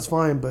guys, that's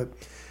fine, but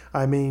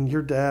I mean,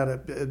 your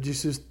dad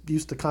just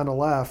used to kind of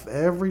laugh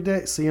every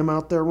day. See him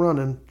out there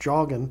running,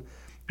 jogging,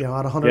 at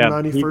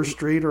 191st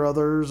Street or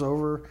others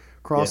over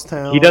across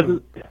town. He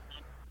doesn't.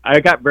 I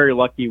got very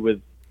lucky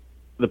with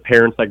the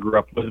parents I grew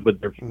up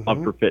with their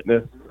love for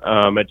fitness.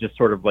 It just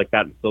sort of like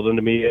got instilled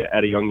into me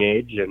at a young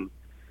age, and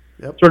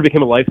sort of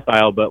became a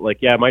lifestyle. But like,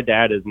 my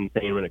dad is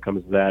insane when it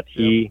comes to that.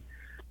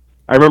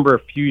 I remember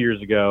a few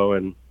years ago,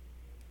 and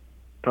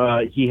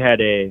he had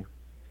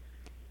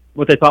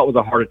what they thought was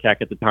a heart attack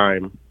at the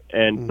time.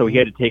 And so he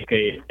had to take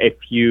a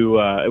few,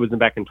 it was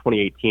back in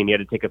 2018, he had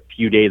to take a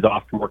few days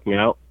off from working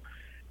out.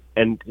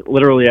 And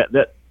literally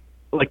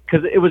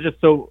because it was just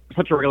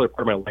such a regular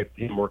part of my life,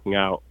 him working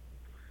out,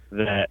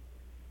 that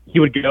he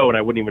would go and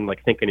I wouldn't even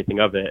like think anything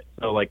of it.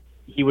 So like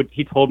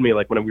he told me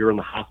like when we were in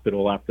the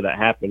hospital after that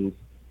happened,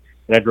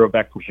 and I drove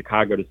back from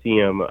Chicago to see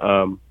him,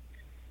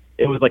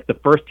 it was like the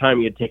first time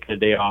he had taken a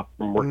day off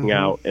from working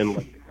out in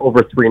like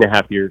over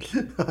 3.5 years.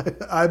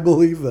 I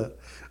believe that.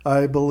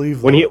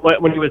 When he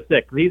was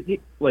sick. He's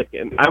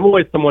and I'm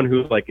always someone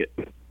who like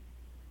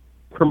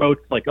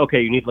promotes like,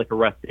 okay, you need like a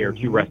rest day or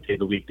 2 rest days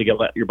a week to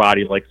let your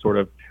body like sort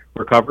of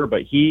recover.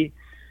 But he's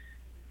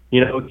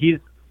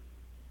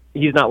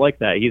not like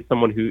that. He's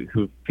someone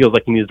who feels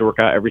like he needs to work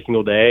out every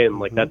single day, and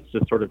like that's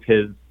just sort of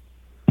his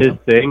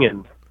thing,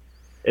 and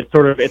it's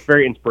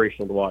very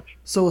inspirational to watch.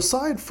 So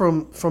aside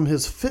from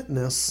his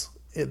fitness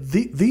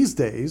these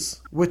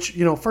days, which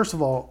first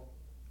of all,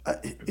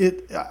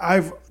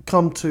 I've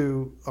come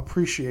to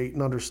appreciate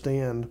and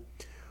understand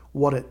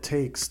what it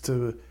takes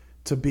to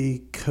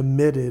be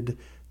committed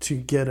to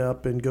get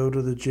up and go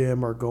to the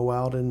gym or go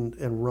out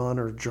and run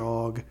or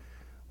jog,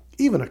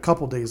 even a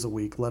couple days a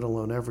week, let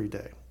alone every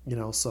day.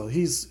 So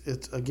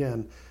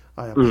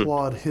I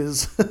applaud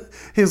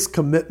his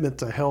commitment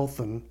to health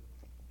and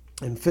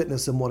and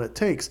fitness and what it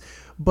takes.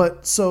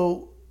 But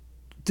so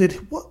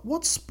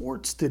what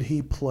sports did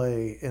he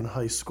play in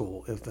high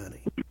school, if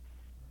any?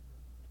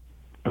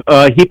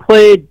 He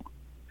played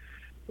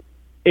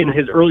in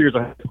his early years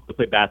of high school. He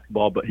played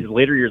basketball, but his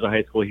later years of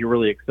high school, he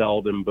really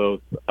excelled in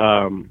both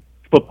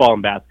football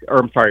and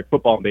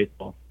football and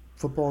baseball.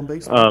 Football and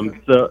baseball.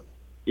 So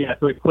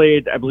he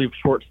played, I believe,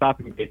 shortstop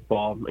in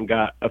baseball and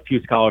got a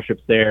few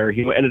scholarships there.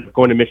 He ended up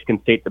going to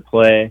Michigan State to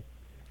play,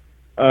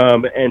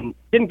 and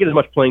didn't get as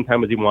much playing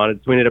time as he wanted.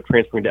 So he ended up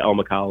transferring to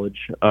Elma College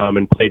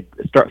and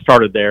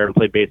started there and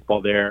played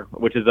baseball there,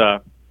 which is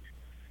a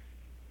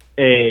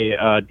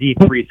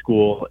D3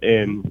 school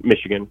in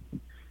Michigan.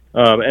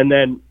 And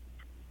then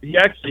he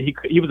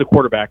was a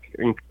quarterback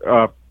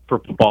for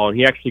football, and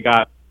he actually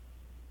got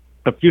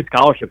a few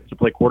scholarships to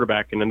play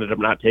quarterback and ended up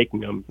not taking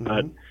them.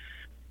 Mm-hmm.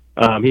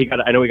 But he got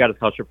a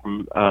scholarship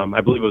from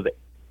I believe it was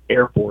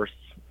Air Force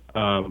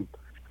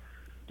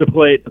to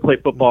play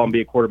football and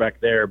be a quarterback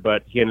there,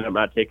 but he ended up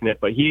not taking it.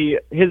 But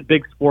his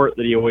big sport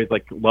that he always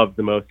loved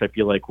the most, I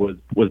feel like, was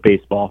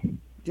baseball.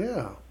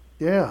 Yeah.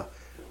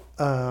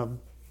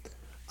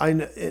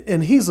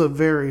 And he's a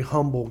very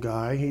humble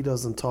guy. He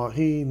doesn't talk.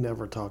 He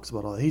never talks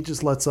about all that. He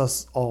just lets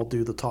us all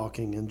do the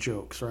talking and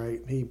jokes,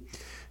 right?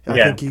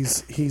 I think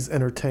he's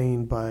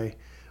entertained by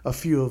a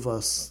few of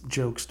us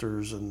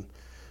jokesters and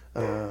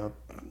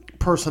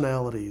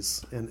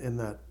personalities in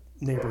that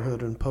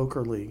neighborhood and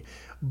poker league.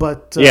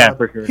 But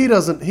for sure. he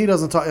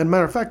doesn't talk. And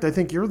matter of fact, I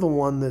think you're the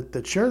one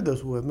that shared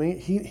this with me.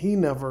 He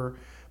never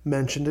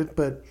mentioned it,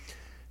 but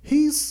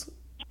he's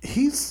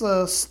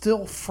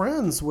still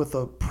friends with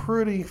a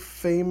pretty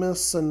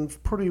famous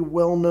and pretty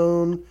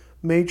well-known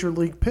major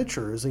league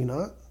pitcher, is he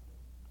not?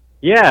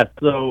 Yeah,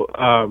 so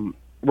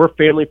we're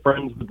family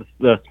friends with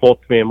the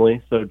Smoltz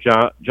family. So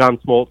John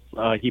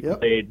Smoltz, he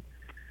played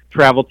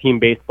travel team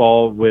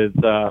baseball with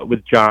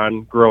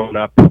John growing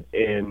up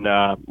in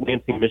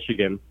Lansing,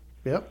 Michigan.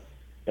 Yep.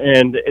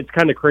 And it's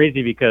kind of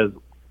crazy because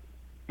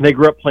they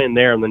grew up playing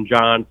there, and then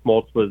John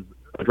Smoltz was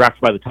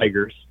drafted by the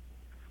Tigers.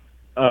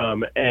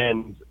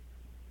 And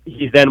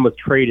he then was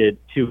traded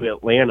to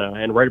Atlanta,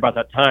 and right about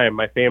that time,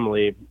 my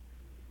family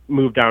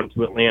moved down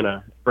to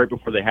Atlanta right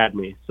before they had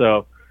me.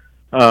 So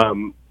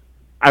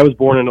I was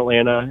born in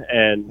Atlanta,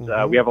 and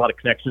we have a lot of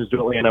connections to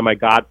Atlanta. My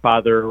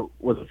godfather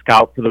was a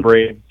scout for the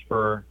Braves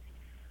for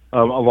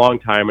a long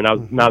time, and I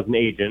was an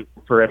agent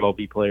for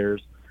MLB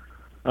players.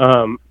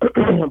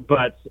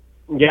 But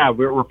yeah,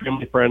 we're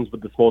family friends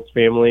with the Smoltz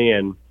family,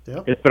 and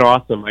it's been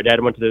awesome. My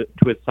dad went to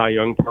his Cy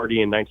Young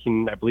party in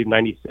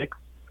 96.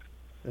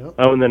 Yep.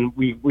 And then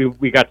we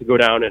got to go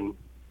down and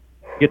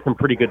get some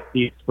pretty good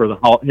seats for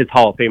his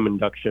Hall of Fame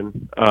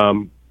induction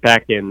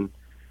back in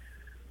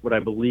what I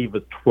believe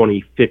was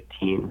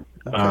 2015.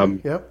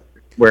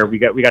 Where we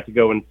got to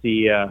go and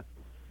see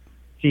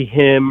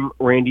him,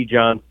 Randy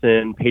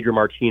Johnson, Pedro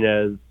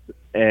Martinez,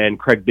 and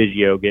Craig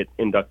Biggio get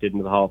inducted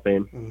into the Hall of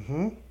Fame.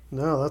 Mm-hmm.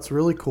 No, that's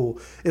really cool.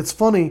 It's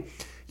funny,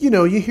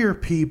 you hear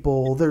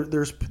people there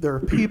are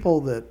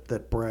people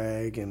that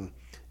brag and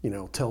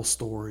tell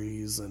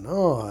stories and,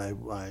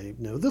 I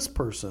know this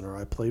person, or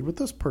I played with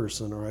this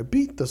person, or I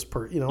beat this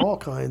person, all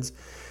kinds.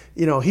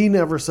 He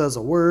never says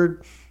a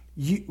word.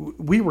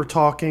 We were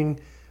talking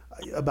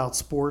about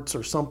sports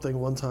or something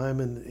one time,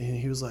 and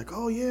he was like,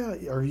 oh, yeah.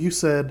 Or you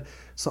said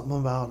something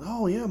about,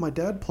 oh, yeah, my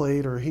dad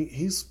played, or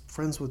he's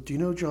friends with, do you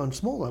know John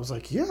Smoltz? I was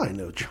like, yeah, I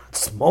know John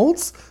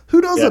Smoltz.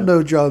 Who doesn't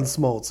know John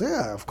Smoltz?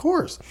 Yeah, of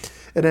course.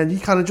 And then you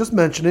kind of just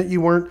mentioned it.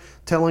 You weren't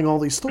telling all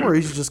these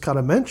stories. You just kind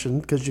of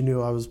mentioned because you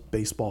knew I was a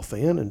baseball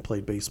fan and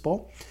played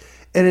baseball.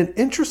 And then,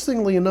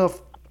 interestingly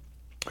enough,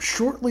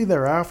 shortly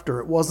thereafter,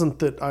 it wasn't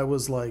that I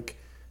was like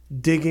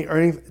digging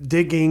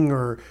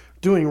or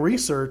doing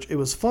research. It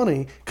was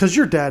funny because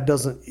your dad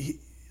doesn't.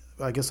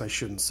 I guess I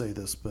shouldn't say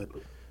this, but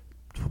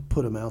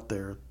put him out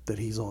there that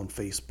he's on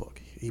Facebook.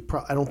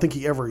 I don't think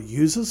he ever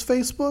uses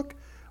Facebook.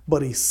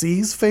 But he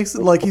sees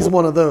Facebook, like he's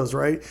one of those,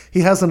 right?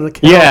 He has an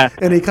account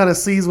and he kind of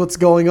sees what's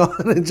going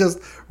on and just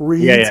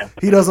reads. Yeah.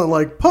 He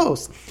doesn't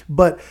post.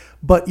 But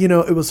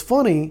it was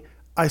funny.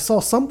 I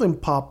saw something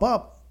pop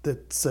up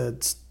that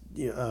said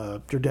your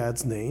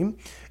dad's name,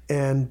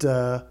 and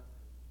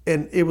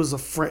it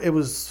was it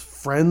was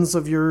friends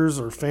of yours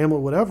or family,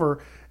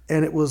 whatever.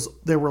 And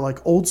they were like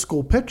old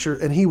school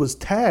pictures, and he was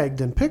tagged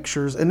in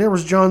pictures, and there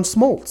was John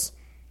Smoltz,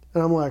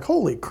 and I'm like,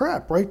 holy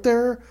crap, right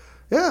there,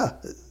 yeah.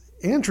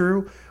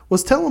 Andrew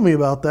was telling me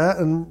about that,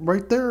 and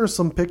right there are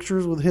some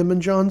pictures with him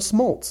and John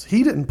Smoltz.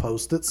 He didn't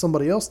post it;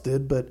 somebody else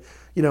did, but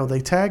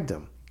they tagged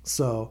him.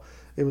 So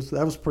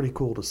that was pretty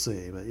cool to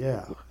see. But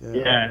yeah.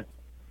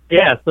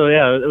 So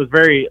it was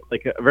very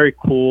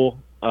cool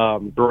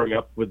growing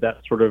up with that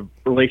sort of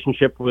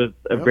relationship with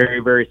a very,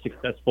 very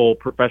successful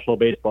professional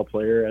baseball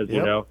player, as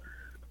you know.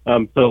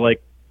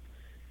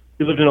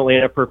 We lived in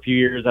Atlanta for a few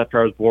years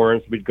after I was born,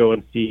 so we'd go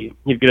and he'd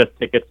get us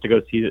tickets to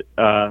go see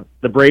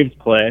the Braves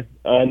play.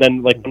 And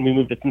then when we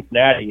moved to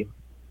Cincinnati,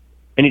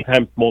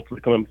 anytime Smoltz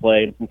would come and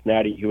play in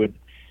Cincinnati, he would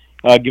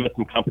give us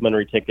some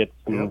complimentary tickets,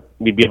 and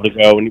we'd be able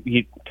to go, and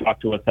he'd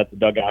talk to us at the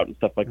dugout and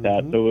stuff like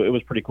that. So it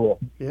was pretty cool.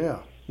 Yeah,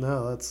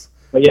 no, that's.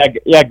 But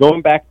yeah.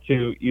 Going back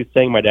to you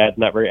saying my dad's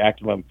not very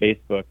active on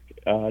Facebook,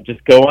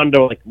 just go on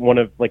to like one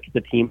of like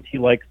the teams he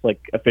likes, like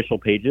official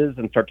pages,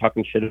 and start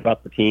talking shit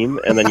about the team,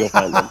 and then you'll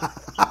find them.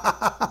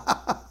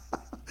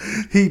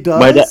 He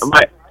does.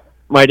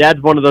 My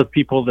dad's one of those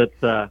people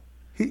that's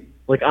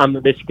like on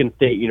the Michigan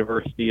State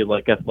University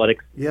like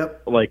athletics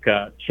like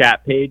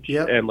chat page,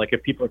 and like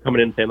if people are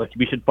coming in and saying like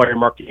we should fire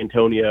Mark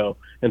D'Antonio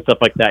and stuff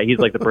like that, he's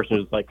like the person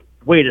who's like,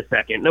 wait a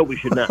second, no, we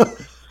should not.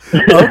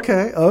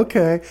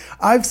 Okay.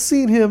 I've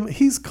seen him.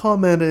 He's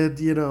commented,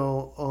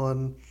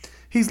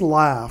 he's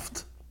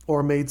laughed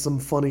or made some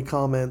funny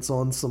comments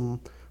on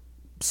some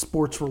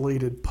sports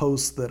related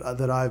posts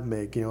that I've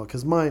made,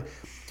 because my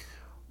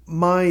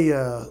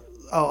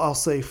I'll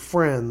say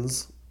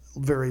friends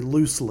very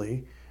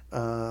loosely,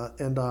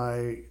 and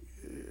I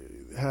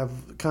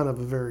have kind of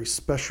a very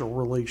special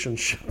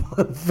relationship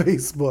on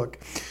Facebook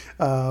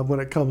when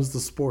it comes to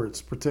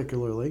sports,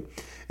 particularly.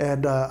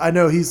 And I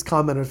know he's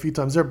commented a few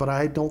times there, but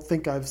I don't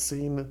think I've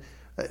seen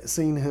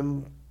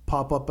him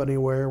pop up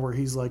anywhere where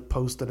he's like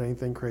posted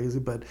anything crazy.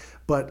 But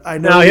I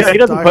know he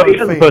doesn't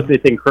post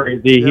anything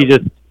crazy. He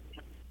just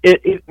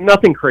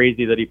nothing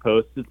crazy that he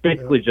posts. It's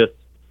basically just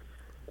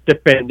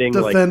defending.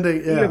 You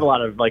have a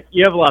lot of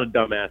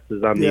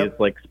dumbasses on these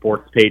like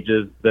sports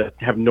pages that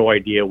have no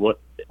idea what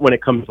when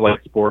it comes to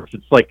like sports.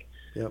 It's like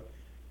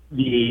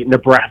the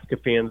Nebraska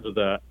fans or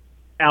the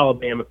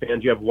Alabama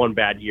fans. You have one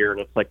bad year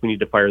and it's like we need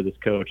to fire this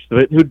coach.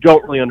 Who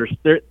don't really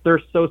understand.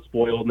 They're so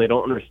spoiled and they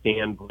don't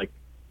understand like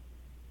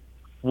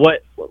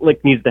what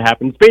like needs to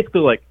happen. It's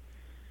basically like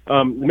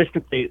the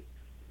Michigan State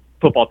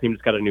football team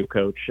just got a new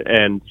coach,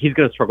 and he's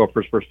going to struggle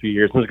for his first few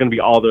years. And there's going to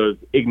be all those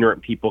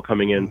ignorant people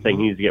coming in saying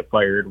he needs to get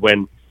fired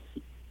when,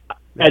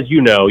 as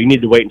you know, you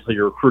need to wait until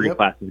your recruiting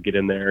classes get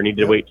in there. You need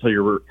to wait until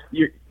your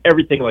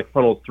everything like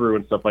funnels through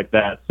and stuff like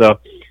that. So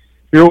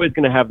you're always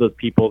going to have those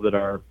people that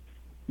are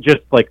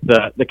just like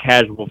the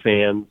casual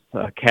fans,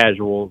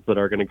 casuals that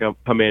are going to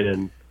come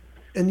in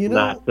and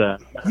not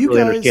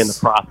really understand the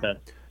process.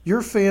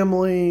 Your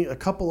family, a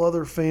couple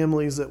other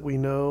families that we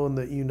know and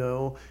that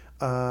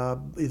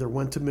either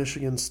went to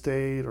Michigan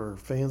State or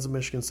fans of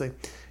Michigan State.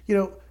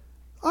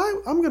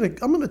 I'm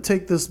gonna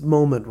take this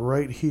moment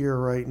right here,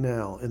 right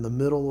now, in the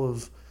middle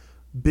of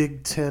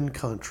Big Ten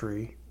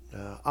country,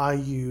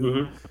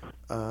 IU,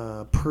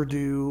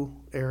 Purdue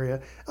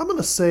area. I'm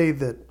gonna say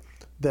that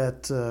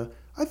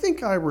I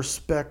think I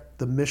respect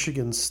the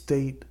Michigan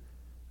State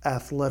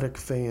athletic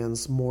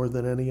fans more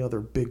than any other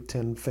Big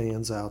Ten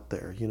fans out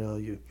there.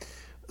 You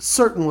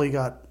certainly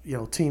got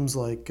teams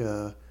like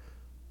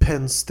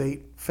Penn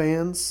State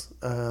fans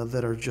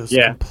that are just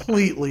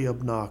completely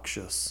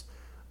obnoxious.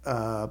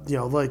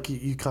 Like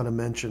you kind of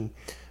mentioned,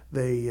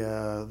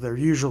 they're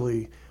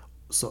usually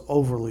so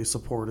overly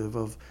supportive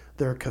of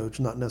their coach,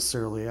 not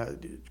necessarily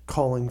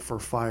calling for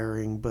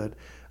firing, but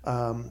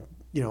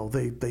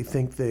they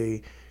think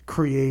they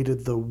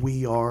created the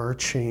 "We Are"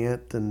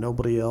 chant, and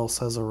nobody else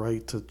has a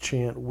right to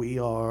chant "We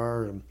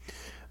Are," and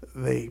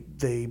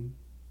they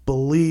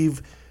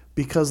believe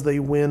because they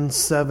win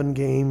 7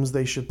 games,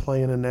 they should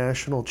play in a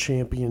national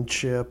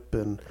championship,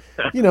 and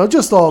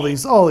just all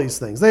these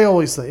things. They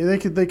always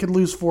think they could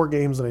lose 4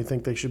 games, and they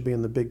think they should be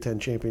in the Big Ten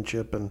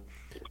championship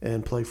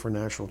and play for a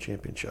national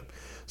championship.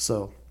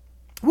 So,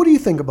 what do you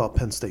think about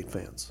Penn State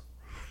fans?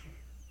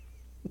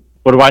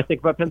 What do I think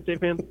about Penn State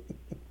fans?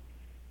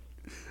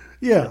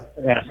 Yeah.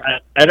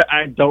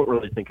 I don't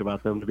really think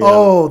about them, to be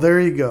honest. There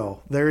you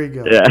go.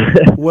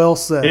 Yeah. Well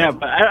said. Yeah,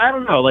 but I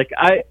don't know. Like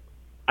I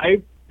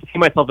see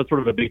myself as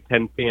sort of a Big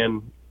Ten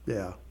fan.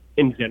 Yeah.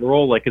 In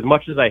general, like as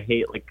much as I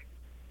hate like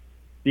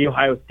the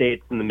Ohio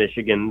States and the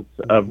Michigans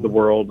of the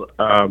world,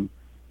 I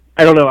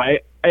don't know. I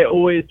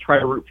always try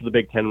to root for the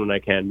Big Ten when I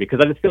can, because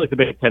I just feel like the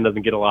Big Ten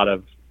doesn't get a lot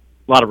of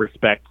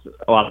respect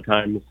a lot of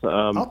times. So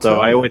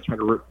I always try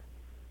to root.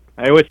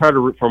 I always try to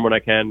root for them when I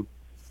can.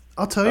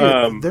 I'll tell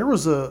you, there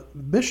was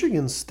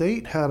Michigan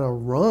State had a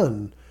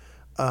run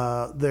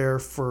there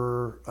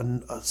for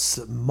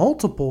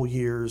multiple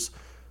years.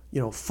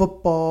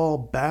 Football,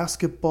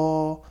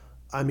 basketball.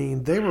 I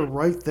mean, they were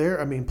right there.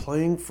 I mean,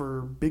 playing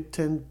for Big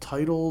Ten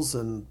titles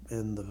and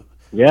the.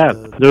 Yeah,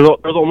 they're the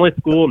only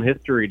school in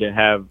history to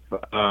have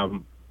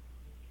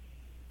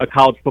a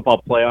college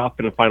football playoff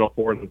and a Final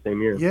Four in the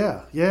same year.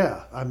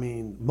 Yeah. I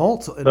mean,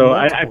 multiple. So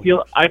I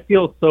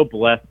feel so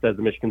blessed as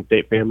a Michigan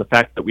State fan. The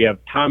fact that we have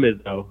Tom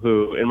Izzo,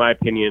 who, in my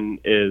opinion,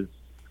 is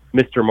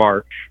Mr.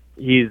 March.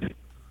 He's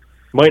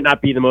might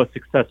not be the most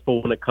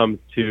successful when it comes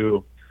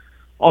to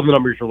all the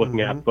numbers you're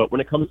looking at, but when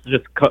it comes to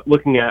just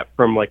looking at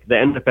from like the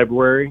end of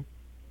February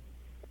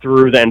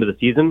through the end of the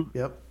season,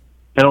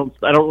 I don't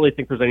really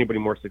think there's anybody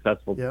more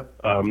successful than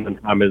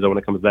Tom Izzo when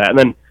it comes to that. And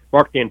then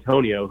Mark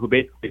D'Antonio, who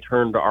basically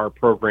turned our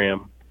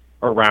program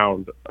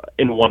around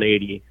in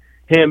 180.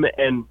 Him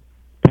and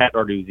Pat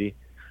Narduzzi,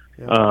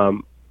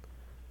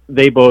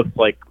 they both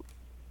like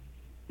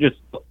just.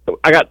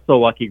 I got so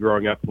lucky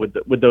growing up with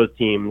those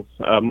teams.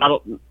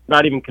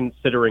 Not even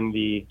considering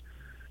the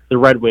the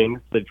Red Wings,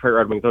 the Detroit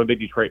Red Wings. I'm a big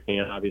Detroit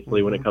fan,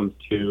 obviously, when it comes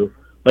to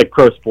like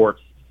pro sports.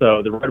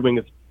 So the Red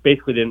Wings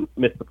basically didn't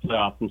miss the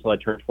playoffs until I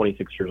turned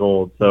 26 years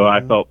old. So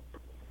I felt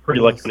pretty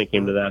lucky when it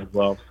came to that as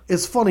well.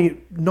 It's funny,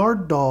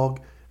 Nard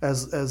Dog,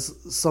 as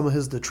some of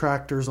his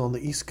detractors on the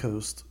East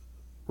Coast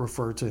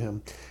refer to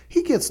him,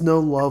 he gets no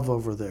love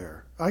over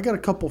there. I got a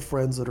couple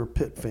friends that are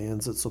Pitt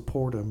fans that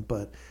support him,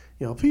 but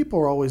people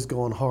are always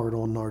going hard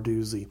on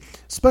Narduzzi.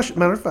 Especially,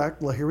 matter of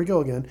fact, here we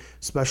go again.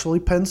 Especially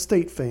Penn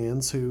State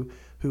fans who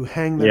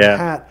hang their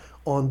hat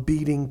on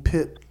beating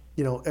Pitt,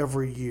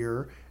 every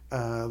year.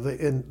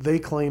 They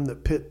claim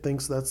that Pitt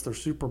thinks that's their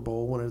Super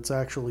Bowl when it's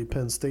actually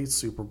Penn State's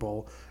Super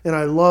Bowl. And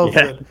I love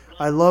that.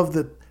 I love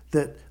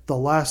that the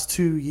last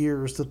 2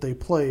 years that they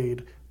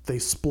played, they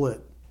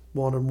split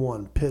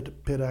 1-1.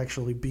 Pitt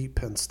actually beat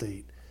Penn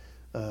State.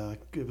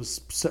 It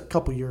was a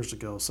couple years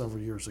ago,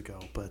 several years ago.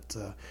 But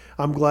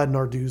I'm glad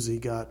Narduzzi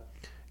got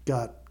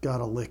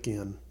a lick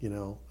in.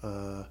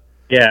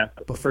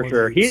 For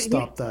sure. He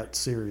stopped that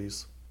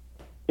series.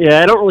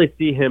 Yeah, I don't really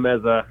see him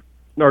as a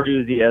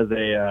Narduzzi as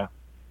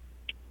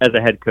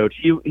a head coach.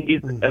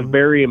 He's a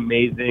very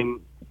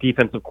amazing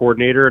defensive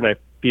coordinator, and I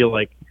feel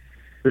like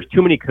there's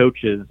too many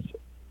coaches,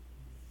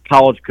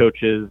 college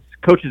coaches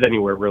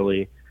anywhere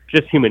really,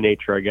 just human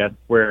nature, I guess,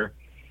 where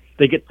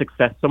they get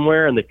success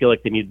somewhere and they feel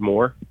like they need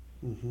more.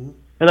 And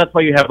that's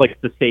why you have like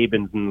the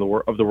Sabins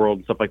of the world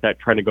and stuff like that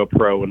trying to go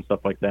pro and stuff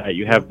like that.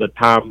 You have the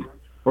Tom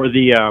or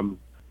the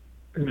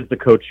who's the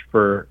coach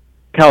for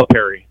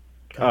Calipari.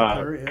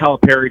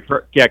 Calipari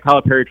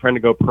trying to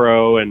go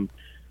pro and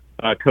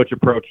coach a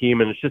pro team,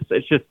 and it's just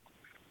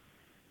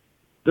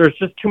there's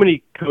just too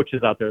many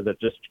coaches out there that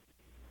just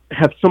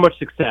have so much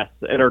success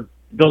and are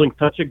building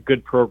such a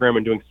good program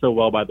and doing so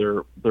well by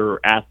their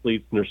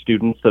athletes and their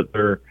students that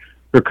they're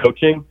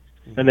coaching,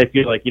 and they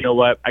feel like, you know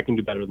what, I can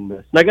do better than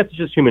this. And I guess it's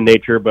just human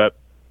nature, but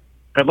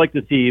I'd like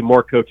to see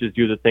more coaches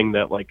do the thing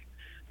that like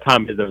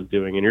Tom Izzo is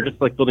doing, and you're just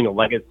like building a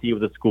legacy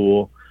with a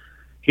school.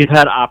 He's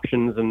had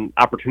options and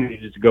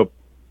opportunities to go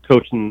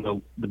coach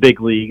in the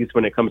big leagues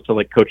when it comes to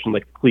like coaching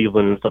like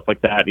Cleveland and stuff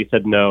like that. He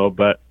said no,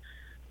 but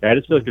I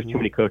just feel like there's too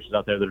many coaches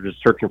out there that are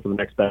just searching for the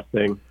next best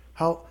thing.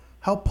 How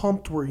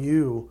pumped were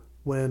you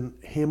when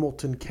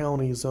Hamilton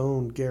County's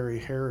own Gary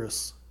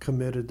Harris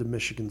committed to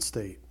Michigan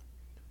State?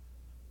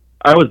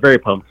 I was very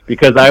pumped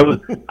because I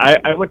went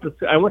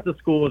to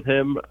school with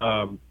him.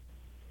 I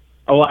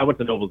went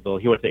to Noblesville.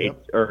 He went to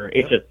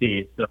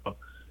HSC.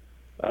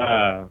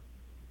 So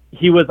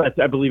he was,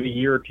 I believe, a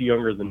year or two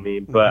younger than me.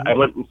 But I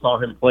went and saw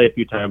him play a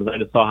few times. I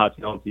just saw how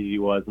talented he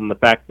was, and the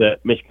fact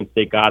that Michigan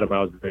State got him,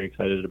 I was very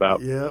excited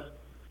about.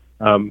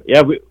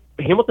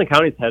 Hamilton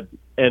County's had,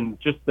 and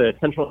just the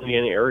Central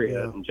Indiana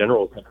area in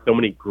general, has had so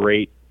many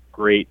great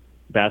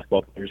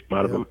basketball players come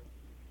out of them.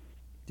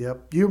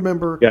 Yep. You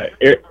remember?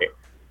 Yeah.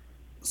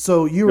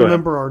 So you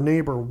remember our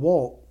neighbor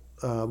Walt?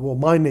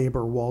 My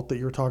neighbor Walt that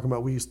you're talking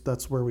about.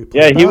 That's where we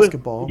played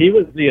basketball. He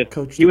was the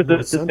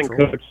assistant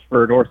coach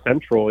for North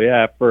Central.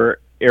 For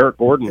Eric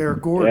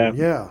Gordon.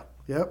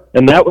 Yep.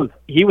 And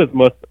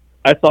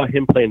I saw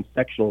him play in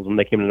sectionals when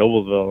they came to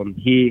Noblesville, and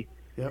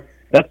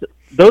that's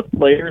those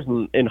players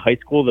in high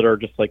school that are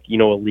just like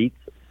elites.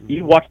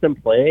 You watch them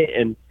play,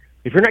 and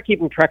if you're not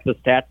keeping track of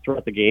the stats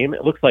throughout the game,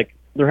 it looks like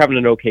they're having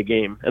an okay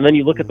game. And then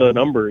you look at the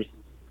numbers,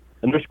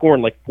 and they're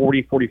scoring like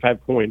 40,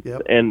 45 points,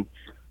 and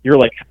you're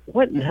like,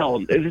 what in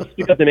hell? It's just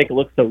because they make it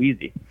look so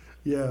easy.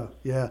 Yeah.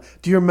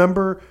 Do you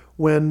remember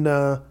when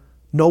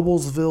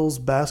Noblesville's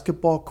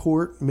basketball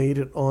court made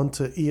it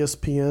onto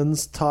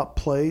ESPN's top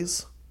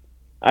plays?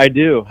 I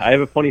do. I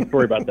have a funny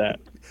story about that.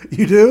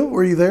 You do?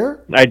 Were you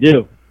there? I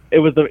do. It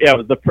was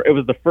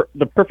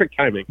the perfect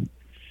timing.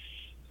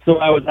 So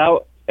I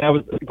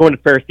was going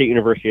to Ferris State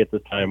University at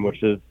this time,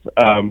 which is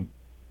a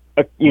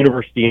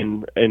university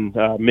in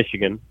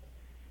Michigan,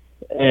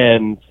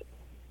 and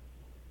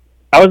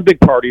I was a big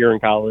partier in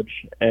college.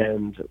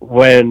 And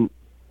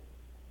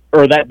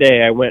that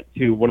day I went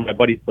to one of my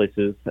buddy's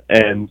places,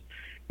 and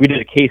we did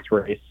a case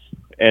race.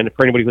 And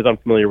for anybody who's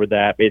unfamiliar with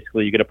that,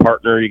 basically you get a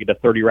partner, you get a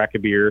 30 rack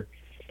of beer,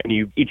 and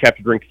you each have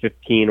to drink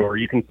 15, or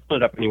you can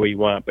split it up any way you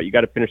want, but you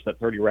got to finish that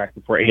 30 rack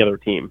before any other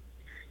team.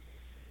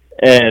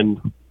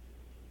 And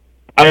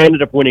I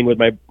ended up winning with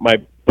my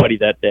buddy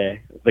that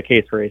day, the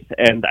case race.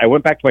 And I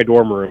went back to my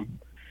dorm room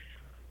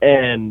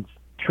and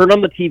turned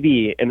on the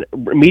TV, and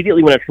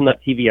immediately when I turned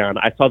that TV on,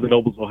 I saw the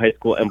Noblesville High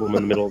School emblem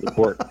in the middle of the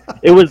court.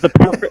 It was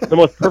the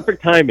most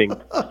perfect timing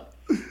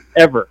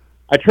ever.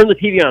 I turned the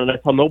TV on and I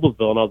saw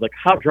Noblesville, and I was like,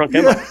 how drunk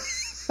am I?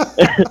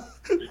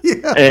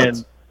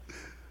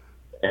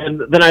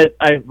 And then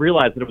I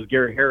realized that it was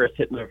Gary Harris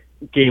hitting a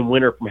game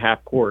winner from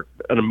half court,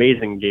 an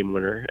amazing game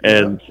winner.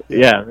 And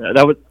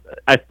that was,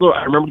 I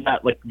remember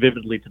that like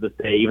vividly to this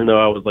day, even though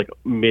I was like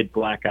mid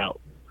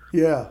blackout.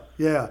 Yeah.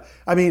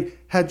 I mean,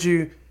 had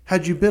you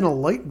been a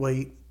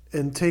lightweight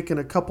and taken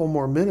a couple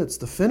more minutes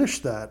to finish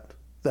that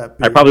beer,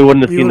 I probably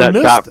wouldn't have seen that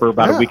shot for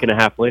about a week and a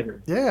half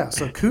later. Yeah.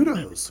 So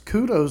kudos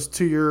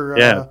to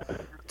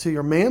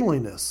your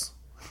manliness.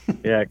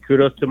 Yeah,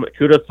 kudos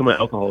to my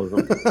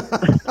alcoholism.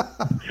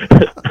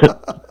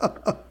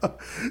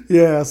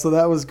 Yeah, so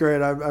that was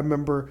great. I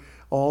remember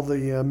all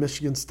the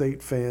Michigan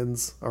State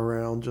fans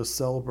around just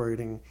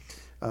celebrating.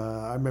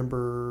 I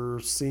remember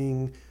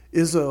seeing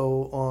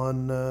Izzo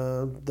on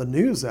the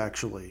news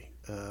actually,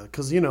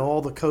 because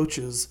all the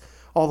coaches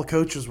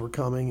were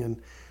coming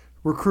and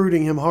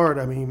recruiting him hard.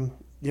 I mean,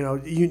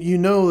 you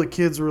know the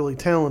kid's really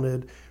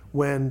talented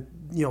when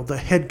the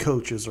head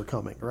coaches are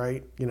coming,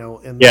 right?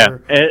 And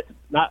and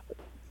not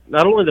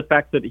only the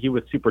fact that he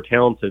was super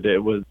talented, it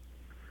was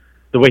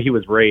the way he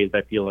was raised.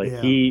 I feel like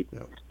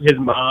his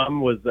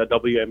mom was a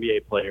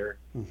WNBA player,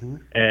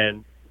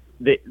 and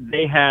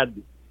they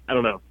had, I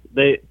don't know,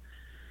 they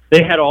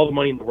had all the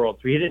money in the world,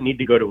 so he didn't need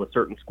to go to a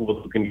certain school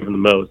who can give him the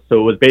most. So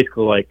it was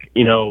basically like,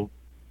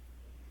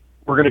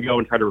 we're going to go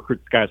and try to recruit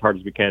this guy as hard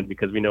as we can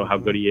because we know how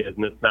good he is,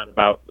 and it's not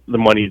about the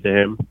money to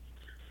him.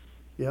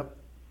 Yep.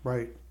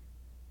 Right.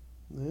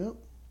 Yep.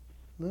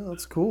 No,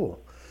 that's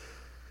cool.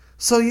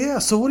 So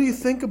what do you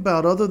think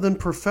about, other than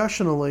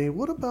professionally,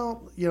 what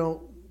about,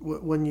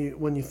 when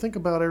you think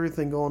about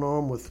everything going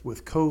on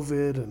with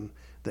COVID and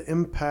the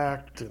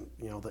impact and,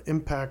 the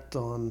impact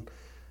on,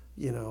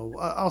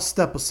 I'll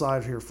step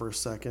aside here for a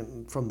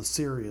second from the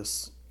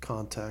serious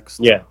context.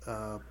 Yeah.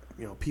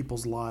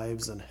 People's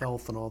lives and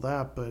health and all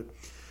that, but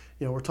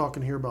we're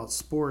talking here about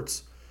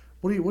sports.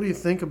 What do you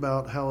think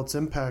about how it's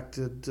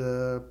impacted?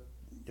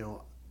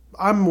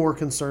 I'm more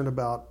concerned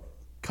about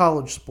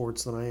college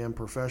sports than I am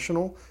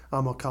professional.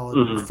 I'm a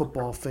college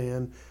football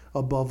fan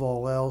above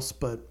all else,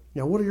 but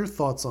what are your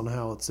thoughts on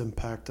how it's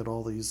impacted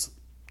all these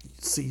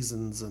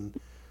seasons and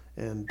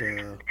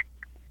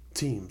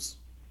teams?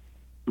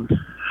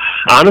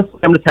 Honestly,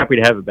 I'm just happy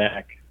to have it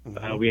back.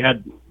 We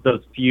had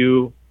those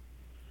few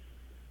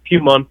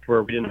months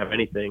where we didn't have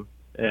anything,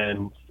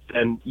 and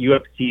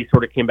UFC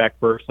sort of came back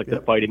first, like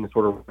the fighting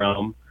sort of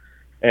realm,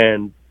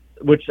 and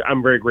which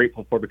I'm very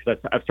grateful for because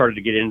I've started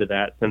to get into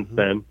that since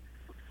then.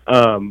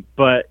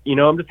 But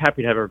I'm just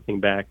happy to have everything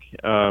back.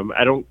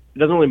 It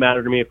doesn't really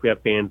matter to me if we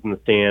have fans in the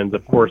stands.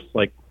 Of course,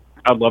 like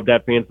I'd love to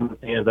have fans in the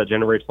stands. That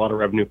generates a lot of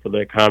revenue for the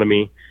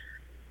economy.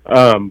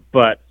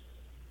 But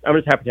I'm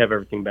just happy to have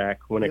everything back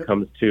when it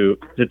comes to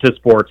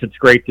sports. It's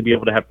great to be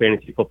able to have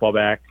fantasy football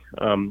back.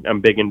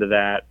 I'm big into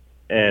that,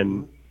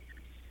 and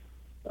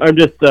I'm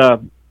just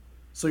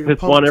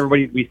just want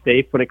everybody to be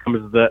safe when it comes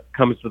to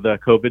the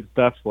COVID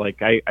stuff.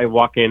 Like I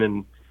walk in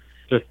and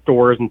just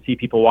stores and see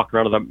people walking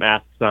around with their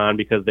masks on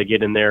because they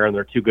get in there and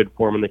they're too good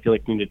for them and they feel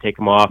like they need to take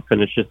them off.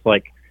 And it's just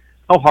like,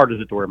 how hard is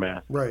it to wear a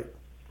mask? Right.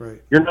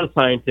 You're not a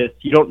scientist.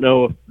 You don't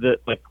know if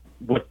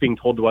what's being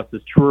told to us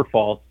is true or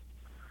false.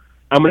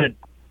 I'm going to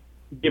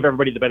give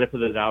everybody the benefit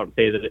of the doubt and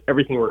say that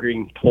everything we're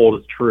being told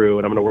is true,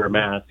 and I'm going to wear a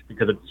mask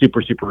because it's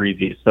super, super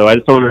easy. So I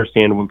just don't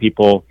understand when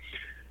people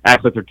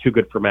act like they're too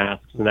good for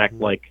masks and act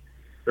like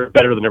they're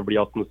better than everybody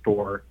else in the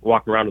store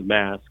walking around with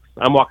masks.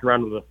 I'm walking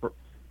around with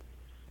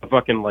a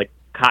fucking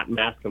cotton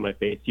mask on my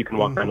face. You can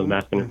walk around with a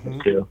mask on your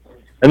face too.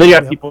 And then you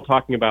have people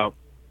talking about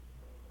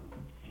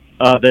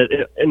that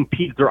it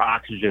impedes their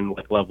oxygen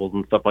levels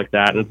and stuff like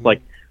that. And it's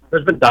like,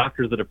 there's been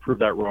doctors that have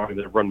proved that wrong,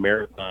 that have run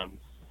marathons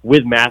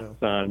with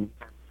masks on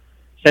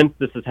since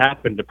this has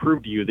happened, to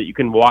prove to you that you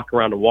can walk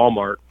around a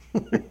Walmart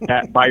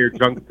and buy your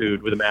junk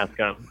food with a mask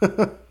on.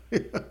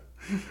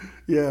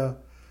 Yeah.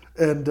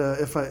 And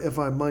if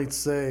I might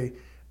say,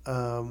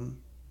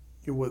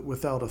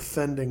 without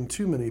offending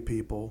too many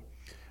people,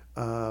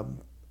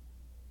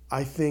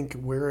 I think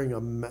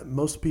wearing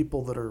most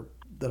people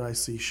that I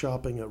see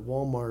shopping at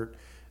Walmart,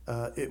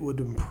 it would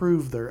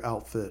improve their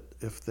outfit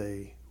if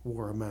they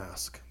wore a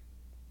mask.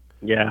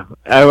 Yeah,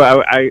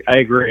 I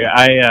agree.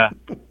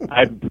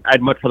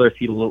 I'd much rather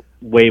see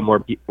way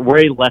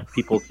less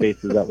people's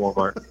faces at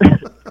Walmart.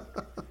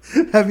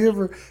 Have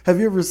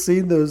you ever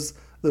seen those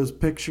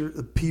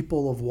pictures,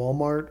 people of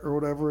Walmart or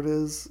whatever it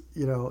is,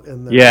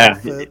 in their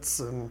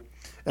outfits and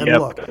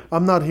look,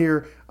 I'm not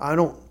here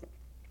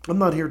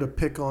to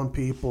pick on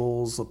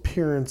people's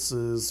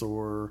appearances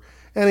or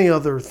any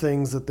other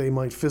things that they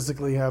might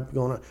physically have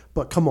going on.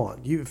 But come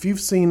on, if you've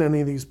seen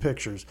any of these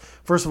pictures,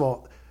 first of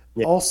all,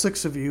 all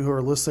 6 of you who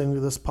are listening to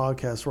this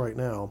podcast right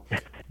now,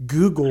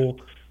 Google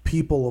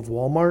people of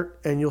Walmart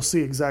and you'll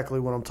see exactly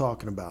what I'm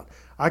talking about.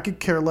 I could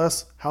care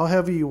less how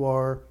heavy you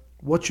are,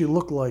 what you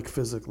look like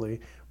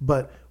physically,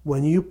 but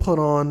when you put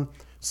on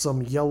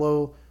some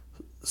yellow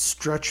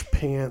stretch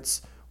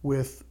pants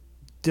with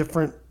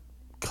different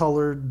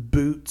colored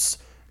boots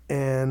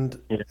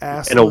and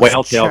and a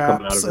whale tail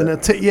coming out of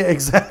it.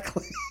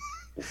 Exactly.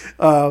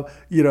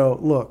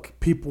 Look,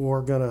 people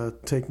are gonna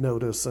take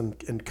notice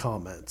and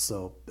comment.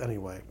 So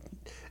anyway,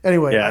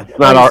 yeah,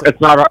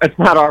 it's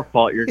not our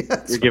fault. You're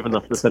giving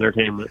us this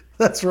entertainment.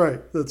 That's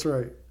right.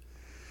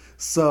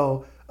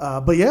 So,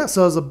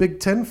 so as a Big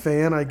Ten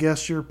fan, I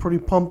guess you're pretty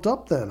pumped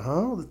up then,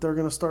 huh? That they're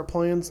gonna start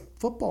playing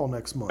football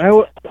next month.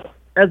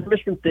 As a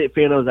Michigan State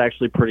fan, I was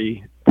actually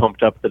pretty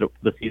pumped up that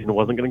the season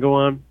wasn't going to go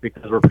on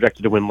because we're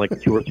projected to win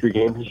 2 or 3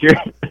 games this year.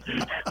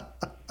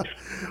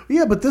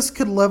 Yeah, but this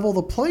could level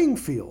the playing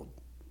field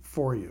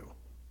for you.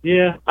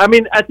 Yeah, I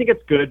mean, I think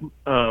it's good.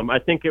 I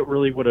think it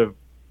really would have.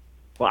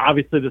 Well,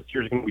 obviously this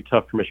year is going to be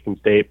tough for Michigan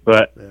State,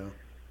 but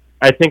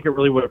I think it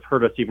really would have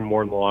hurt us even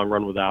more in the long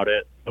run without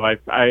it. So I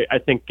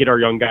think get our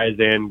young guys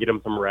in, get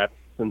them some reps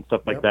and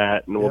stuff like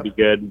that, and we'll be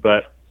good.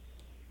 But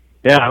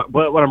yeah,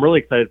 but what I'm really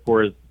excited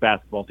for is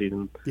basketball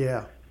season.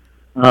 Yeah.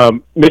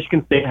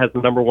 Michigan State has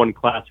the number 1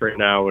 class right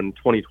now in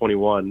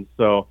 2021,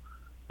 so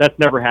that's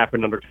never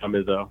happened under Tom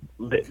Izzo.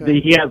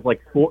 Okay. He has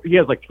like 3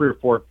 or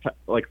 4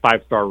 like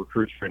 5-star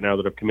recruits right now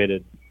that have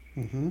committed.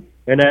 Mm-hmm.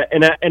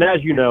 And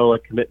as you know,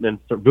 like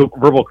commitments, or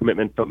verbal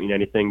commitments don't mean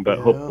anything, but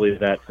hopefully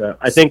that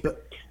I think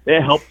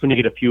it helps when you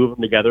get a few of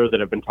them together that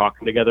have been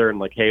talking together and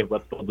like, hey,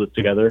 let's build this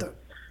together.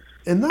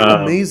 And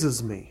that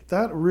amazes me.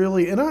 That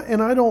really,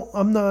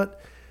 I'm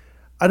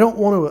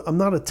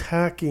not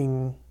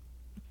attacking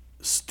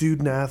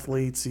student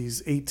athletes,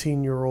 these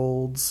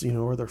 18-year-olds,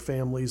 or their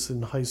families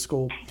in high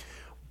school,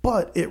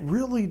 but it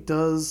really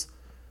does.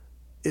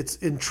 It's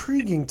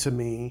intriguing to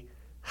me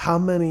how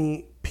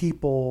many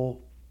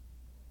people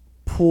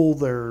pull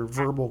their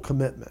verbal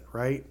commitment,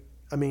 right?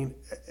 I mean,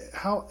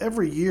 how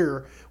every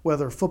year,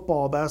 whether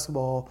football,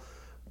 basketball,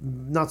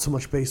 not so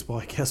much baseball,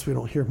 I guess we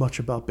don't hear much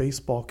about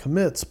baseball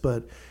commits,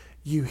 but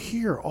you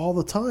hear all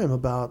the time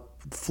about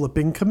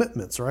flipping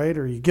commitments, right?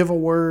 Or you give a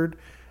word.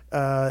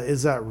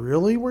 Is that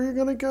really where you're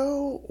going to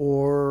go?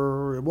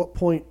 Or at what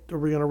point are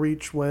we going to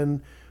reach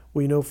when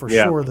we know for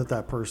sure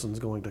that person's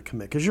going to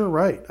commit? Because you're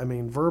right. I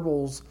mean,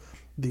 verbals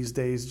these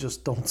days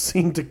just don't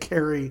seem to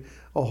carry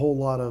a whole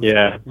lot of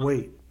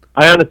weight.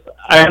 I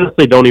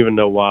honestly don't even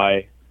know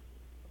why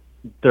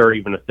they're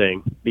even a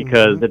thing,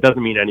 because it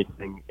doesn't mean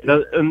anything.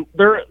 And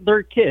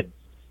they're kids.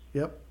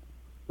 Yep.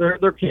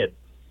 They're kids,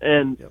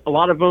 and a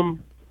lot of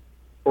them,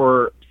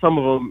 or some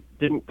of them,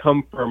 didn't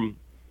come from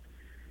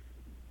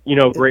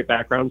great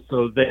backgrounds.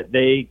 So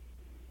they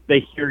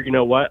hear, you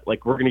know what,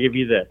 like, we're going to give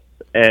you this,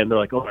 and they're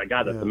like, oh my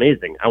God, that's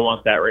amazing. I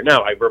want that right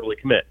now. I verbally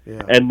commit.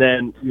 Yeah. And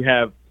then you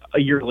have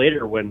a year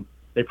later when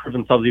they prove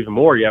themselves even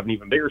more. You have an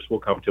even bigger school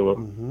come to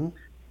them. Mm-hmm.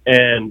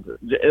 And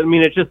I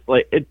mean, it's just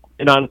like it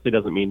honestly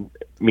doesn't mean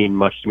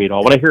much to me at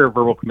all. When I hear a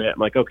verbal commit, I'm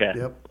like, okay,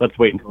 let's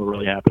wait until it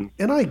really happens.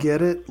 And I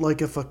get it.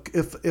 Like if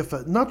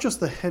not just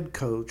the head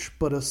coach,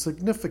 but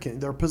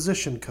their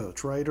position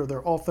coach, right, or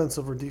their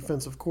offensive or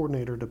defensive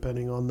coordinator,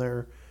 depending on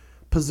their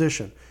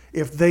position,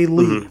 if they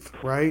leave,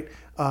 right,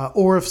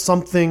 or if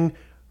something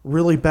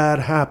really bad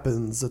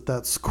happens at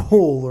that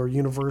school or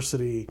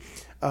university,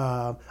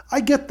 I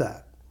get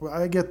that.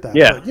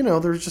 Yeah.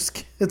 But, there's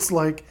just, it's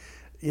like,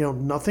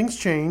 nothing's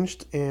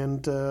changed,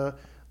 and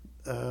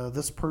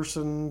this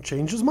person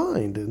changed his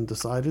mind and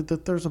decided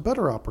that there's a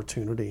better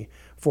opportunity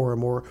for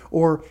him, or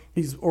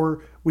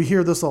we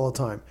hear this all the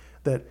time,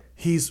 that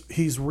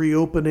he's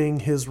reopening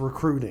his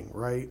recruiting,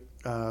 right?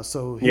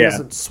 So he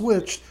hasn't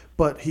switched,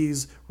 but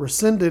he's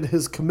rescinded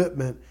his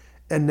commitment,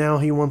 and now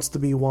he wants to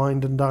be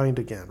wined and dined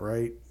again,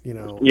 right?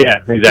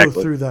 Exactly. Go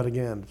through that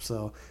again.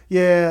 So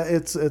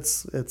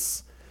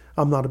it's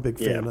I'm not a big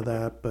fan of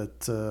that,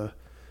 but.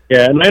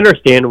 Yeah, and I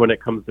understand when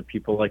it comes to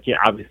people like,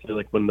 obviously,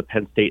 like when the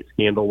Penn State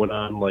scandal went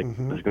on, like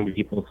there's going to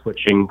be people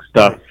switching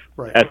stuff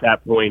at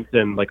that point,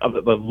 and like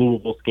the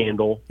Louisville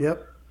scandal.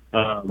 Yep.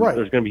 There's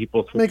going to be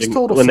people switching. Makes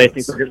total when sense.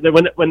 They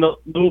think when the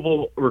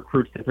Louisville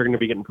recruits think they're going to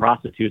be getting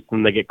prostitutes,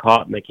 and they get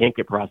caught and they can't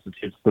get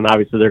prostitutes, then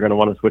obviously they're going to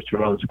want to switch to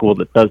another school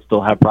that does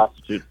still have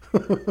prostitutes.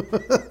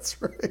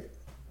 That's right.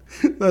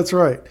 That's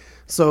right.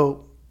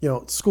 So.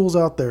 Schools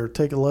out there,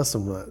 take a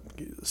lesson from that.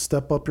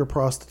 Step up your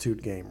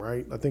prostitute game,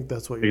 right? I think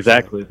that's what you're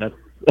saying. That's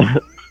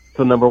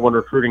the number one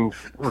recruiting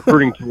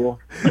tool.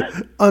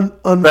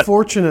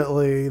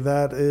 Unfortunately,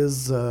 that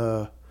is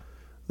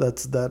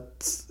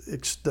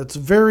that's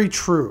very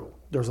true.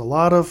 There's a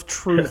lot of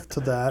truth to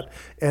that,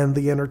 and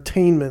the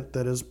entertainment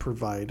that is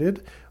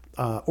provided,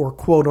 or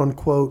quote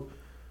unquote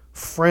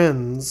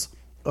friends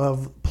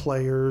of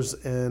players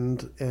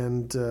and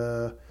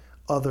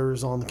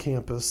others on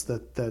campus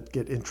that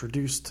get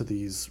introduced to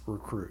these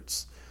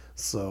recruits.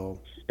 So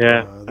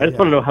I just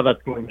want to know how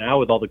that's going now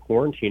with all the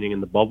quarantining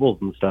and the bubbles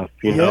and stuff.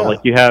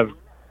 Like you have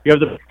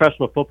the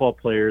professional football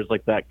players,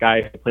 like that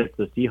guy who plays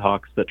for the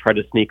Seahawks, that tried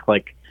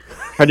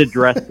to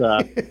dress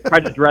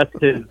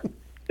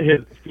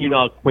his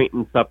female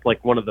acquaintance up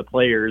like one of the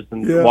players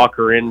and walk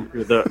her in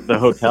through the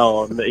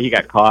hotel, and he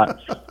got caught.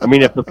 I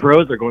mean, if the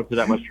pros are going through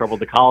that much trouble,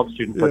 the college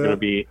students are going to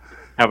be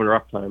having a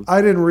rough time.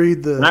 I didn't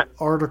read the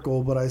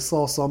article, but I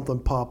saw something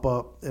pop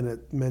up, and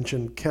it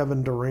mentioned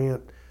Kevin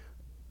Durant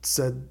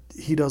said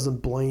he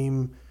doesn't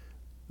blame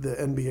the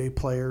NBA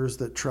players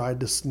that tried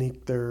to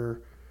sneak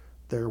their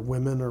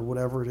women or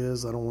whatever it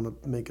is. I don't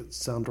want to make it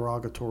sound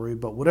derogatory,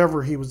 but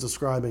whatever he was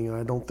describing, and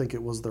I don't think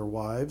it was their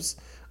wives.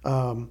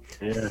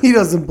 He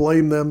doesn't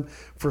blame them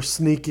for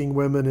sneaking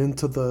women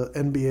into the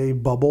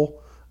NBA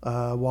bubble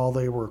while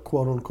they were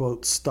quote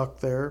unquote stuck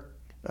there.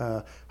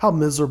 How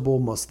miserable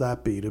must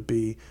that be, to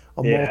be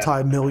a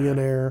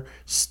multi-millionaire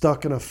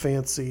stuck in a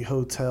fancy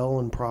hotel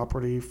and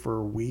property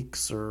for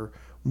weeks or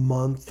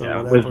month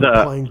or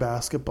whatever, playing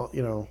basketball,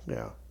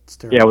 It's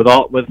terrible. Yeah,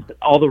 with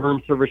all the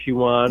room service you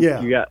want.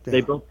 Yeah,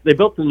 they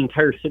built an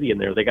entire city in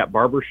there. They got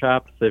barber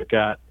shops. They've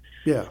got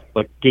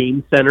like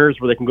game centers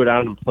where they can go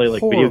down and play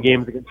like video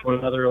games against one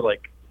another.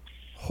 Like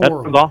that's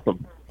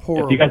awesome.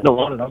 Horrible. If you guys don't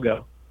want it, I'll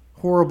go.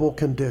 Horrible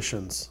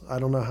conditions. I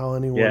don't know how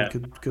anyone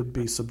could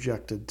be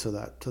subjected to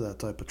that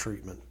type of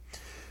treatment.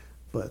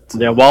 But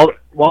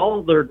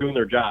while they're doing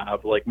their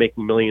job, like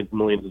making millions and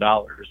millions of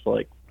dollars,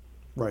 like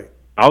right.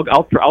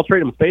 I'll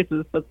trade them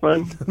spaces. That's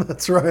fine.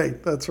 That's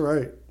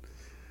right.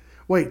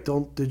 Wait,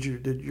 did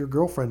your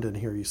girlfriend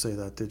didn't hear you say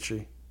that, did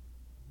she?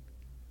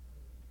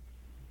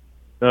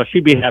 No,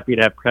 she'd be happy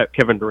to have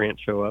Kevin Durant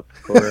show up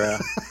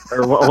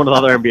or one of the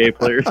other NBA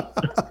players.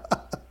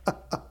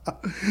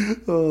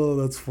 Oh,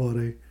 that's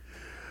funny.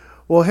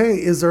 Well, hey,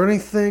 is there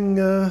anything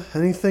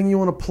you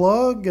want to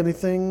plug?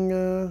 Anything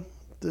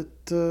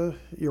that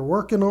you're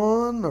working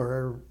on,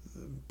 or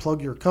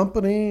plug your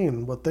company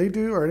and what they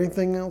do, or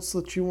anything else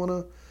that you want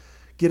to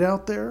get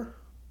out there?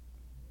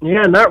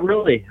 Yeah, not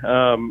really.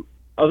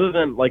 Other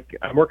than like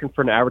I'm working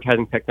for an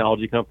advertising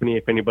technology company.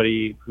 If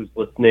anybody who's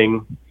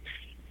listening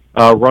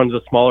runs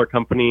a smaller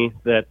company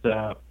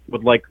that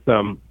would like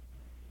some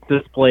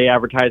display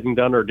advertising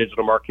done or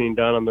digital marketing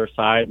done on their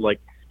side, like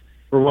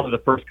we're one of the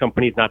first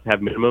companies not to have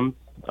minimums.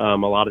 A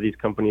lot of these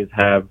companies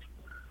have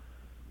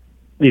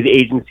these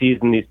agencies,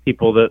 and these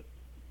people that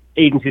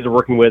agencies are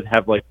working with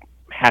have like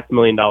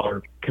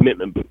 $500,000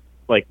 commitment,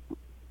 like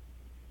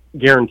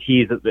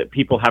guarantees that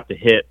people have to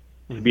hit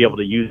to be able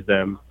to use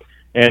them.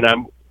 And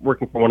I'm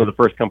working for one of the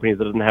first companies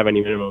that doesn't have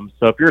any minimums.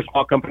 So if you're a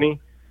small company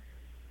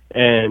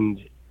and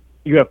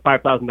you have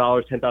 $5,000,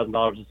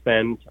 $10,000 to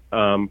spend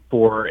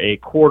for a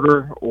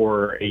quarter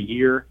or a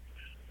year,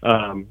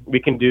 we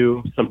can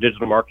do some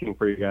digital marketing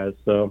for you guys.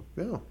 So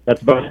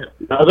that's about it.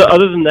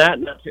 Other than that,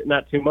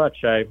 not too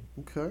much.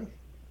 Okay.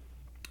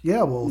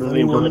 Yeah, well,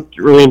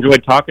 really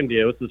enjoyed talking to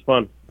you. This was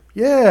fun.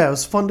 Yeah, it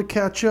was fun to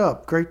catch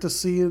up. Great to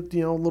see you,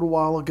 a little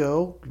while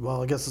ago.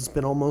 Well, I guess it's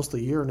been almost a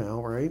year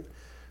now, right?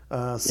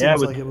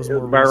 Seems like it was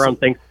more right around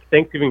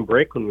Thanksgiving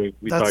break when we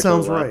That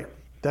sounds right.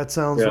 That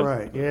sounds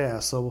right. Yeah.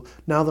 So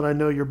now that I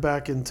know you're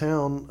back in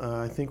town,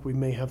 I think we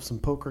may have some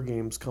poker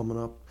games coming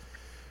up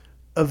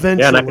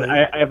eventually. Yeah, and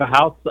I have a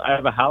house.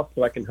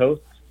 So I can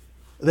host.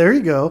 There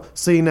you go.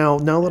 See, now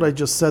that I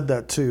just said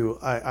that too,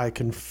 I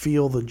can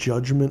feel the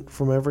judgment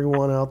from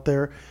everyone out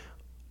there.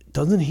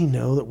 Doesn't he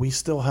know that we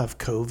still have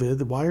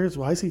COVID?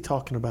 Why is he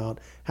talking about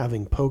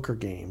having poker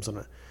games?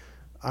 And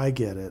I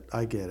get it.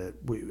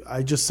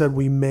 I just said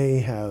we may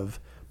have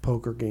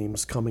poker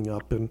games coming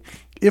up, and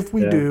if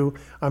we do,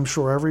 I'm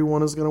sure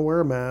everyone is going to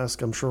wear a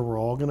mask. I'm sure we're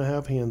all going to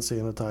have hand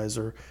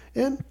sanitizer,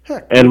 and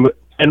heck, and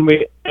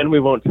we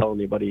won't tell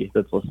anybody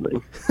that's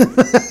listening.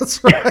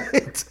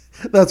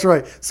 That's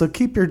right. So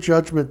keep your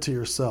judgment to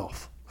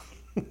yourself.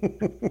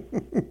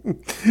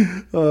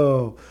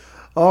 Oh,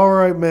 all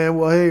right, man.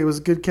 Well, hey, it was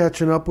good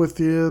catching up with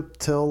you.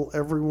 Tell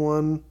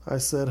everyone I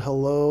said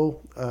hello.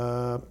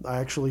 I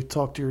actually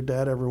talk to your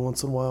dad every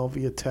once in a while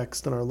via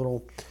text in our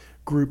little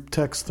group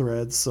text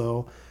threads.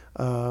 So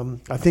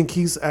I think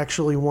he's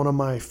actually one of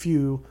my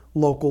few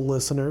local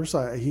listeners.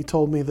 He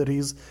told me that he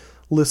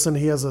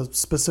has a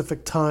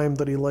specific time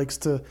that he likes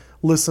to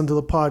listen to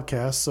the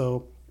podcast.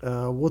 So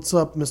what's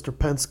up, Mr.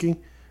 Penske?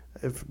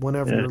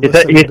 Whenever you're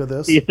listening to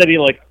this, he said he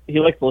likes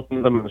to listen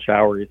to them in the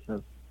shower. He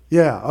says.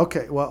 Yeah.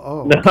 Okay. Well.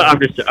 Oh. No, okay. I'm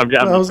just.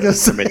 I was going to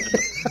say.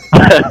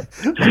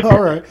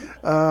 All right.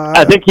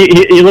 I think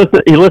he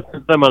listens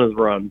to them on his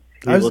run.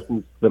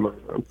 Listens to them on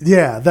his run.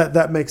 Yeah,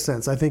 that makes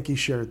sense. I think he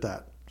shared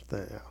that.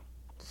 Yeah.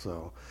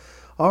 So,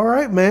 all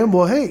right, man.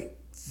 Well, hey,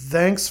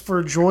 thanks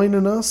for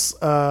joining us.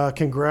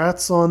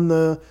 Congrats on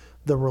the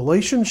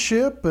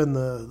relationship and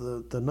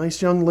the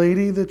nice young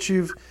lady that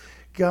you've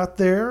got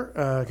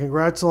there.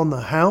 Congrats on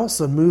the house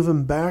and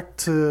moving back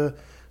to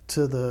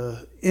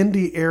the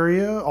Indy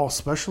area,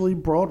 especially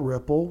Broad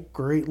Ripple.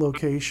 Great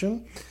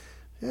location.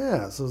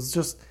 Yeah, so it's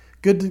just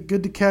good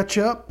to catch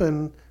up,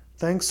 and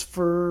thanks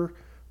for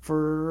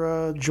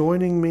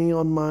joining me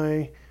on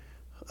my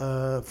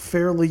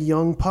fairly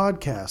young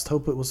podcast.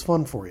 Hope it was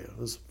fun for you. It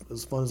was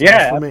as fun as it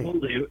was for me. Yeah,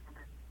 absolutely.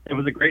 It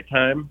was a great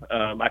time.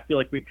 I feel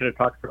like we could have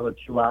talked for another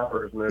 2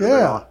 hours, and it was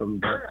really awesome.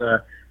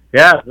 But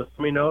just let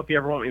me know if you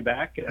ever want me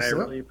back. I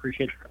really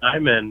appreciate your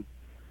time, and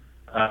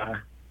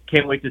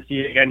can't wait to see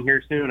you again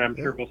here soon. I'm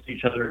sure we'll see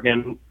each other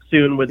again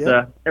soon with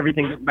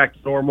everything getting back to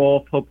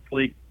normal.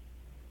 Hopefully,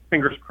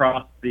 fingers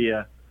crossed,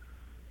 the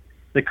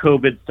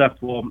COVID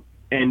stuff will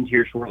end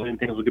here shortly and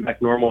things will get back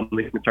to normal and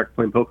we can start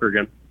playing poker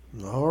again.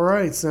 All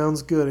right.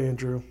 Sounds good,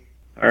 Andrew.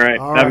 All right.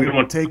 Have a good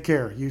one. Take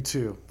care. You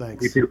too.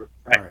 Thanks. You too.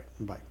 Bye. All right.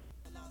 Bye.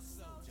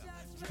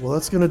 Well,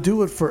 that's going to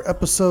do it for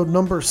episode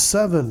number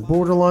 7,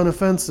 Borderline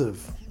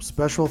Offensive.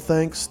 Special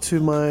thanks to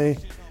my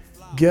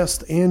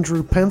guest,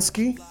 Andrew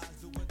Penske.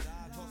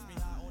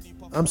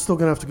 I'm still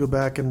going to have to go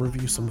back and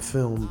review some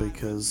film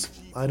because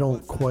I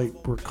don't quite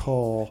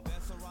recall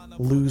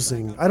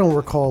losing. I don't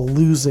recall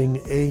losing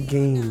a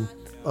game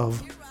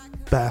of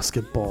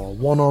basketball.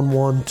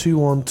 1-on-1,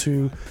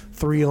 2-on-2,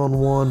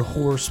 3-on-1,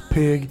 horse,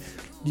 pig,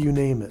 you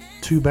name it.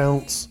 2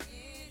 bounce.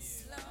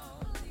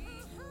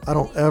 I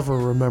don't ever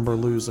remember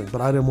losing,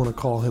 but I didn't want to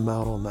call him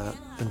out on that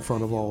in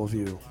front of all of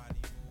you.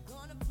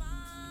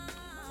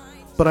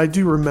 But I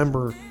do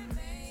remember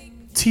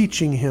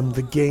teaching him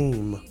the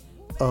game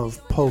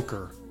of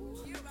poker.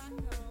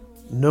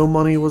 No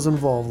money was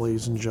involved,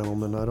 ladies and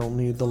gentlemen. I don't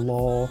need the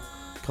law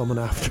coming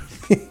after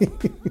me.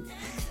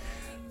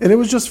 And it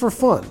was just for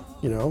fun,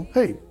 you know.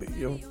 Hey,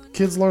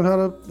 kids learn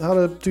how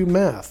to do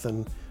math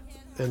and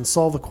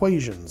solve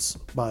equations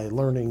by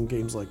learning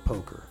games like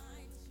poker.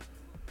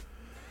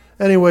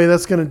 Anyway,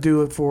 that's going to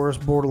do it for us.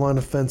 Borderline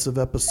Offensive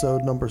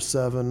episode number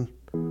 7.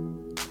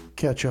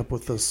 Catch up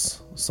with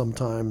us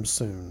sometime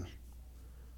soon.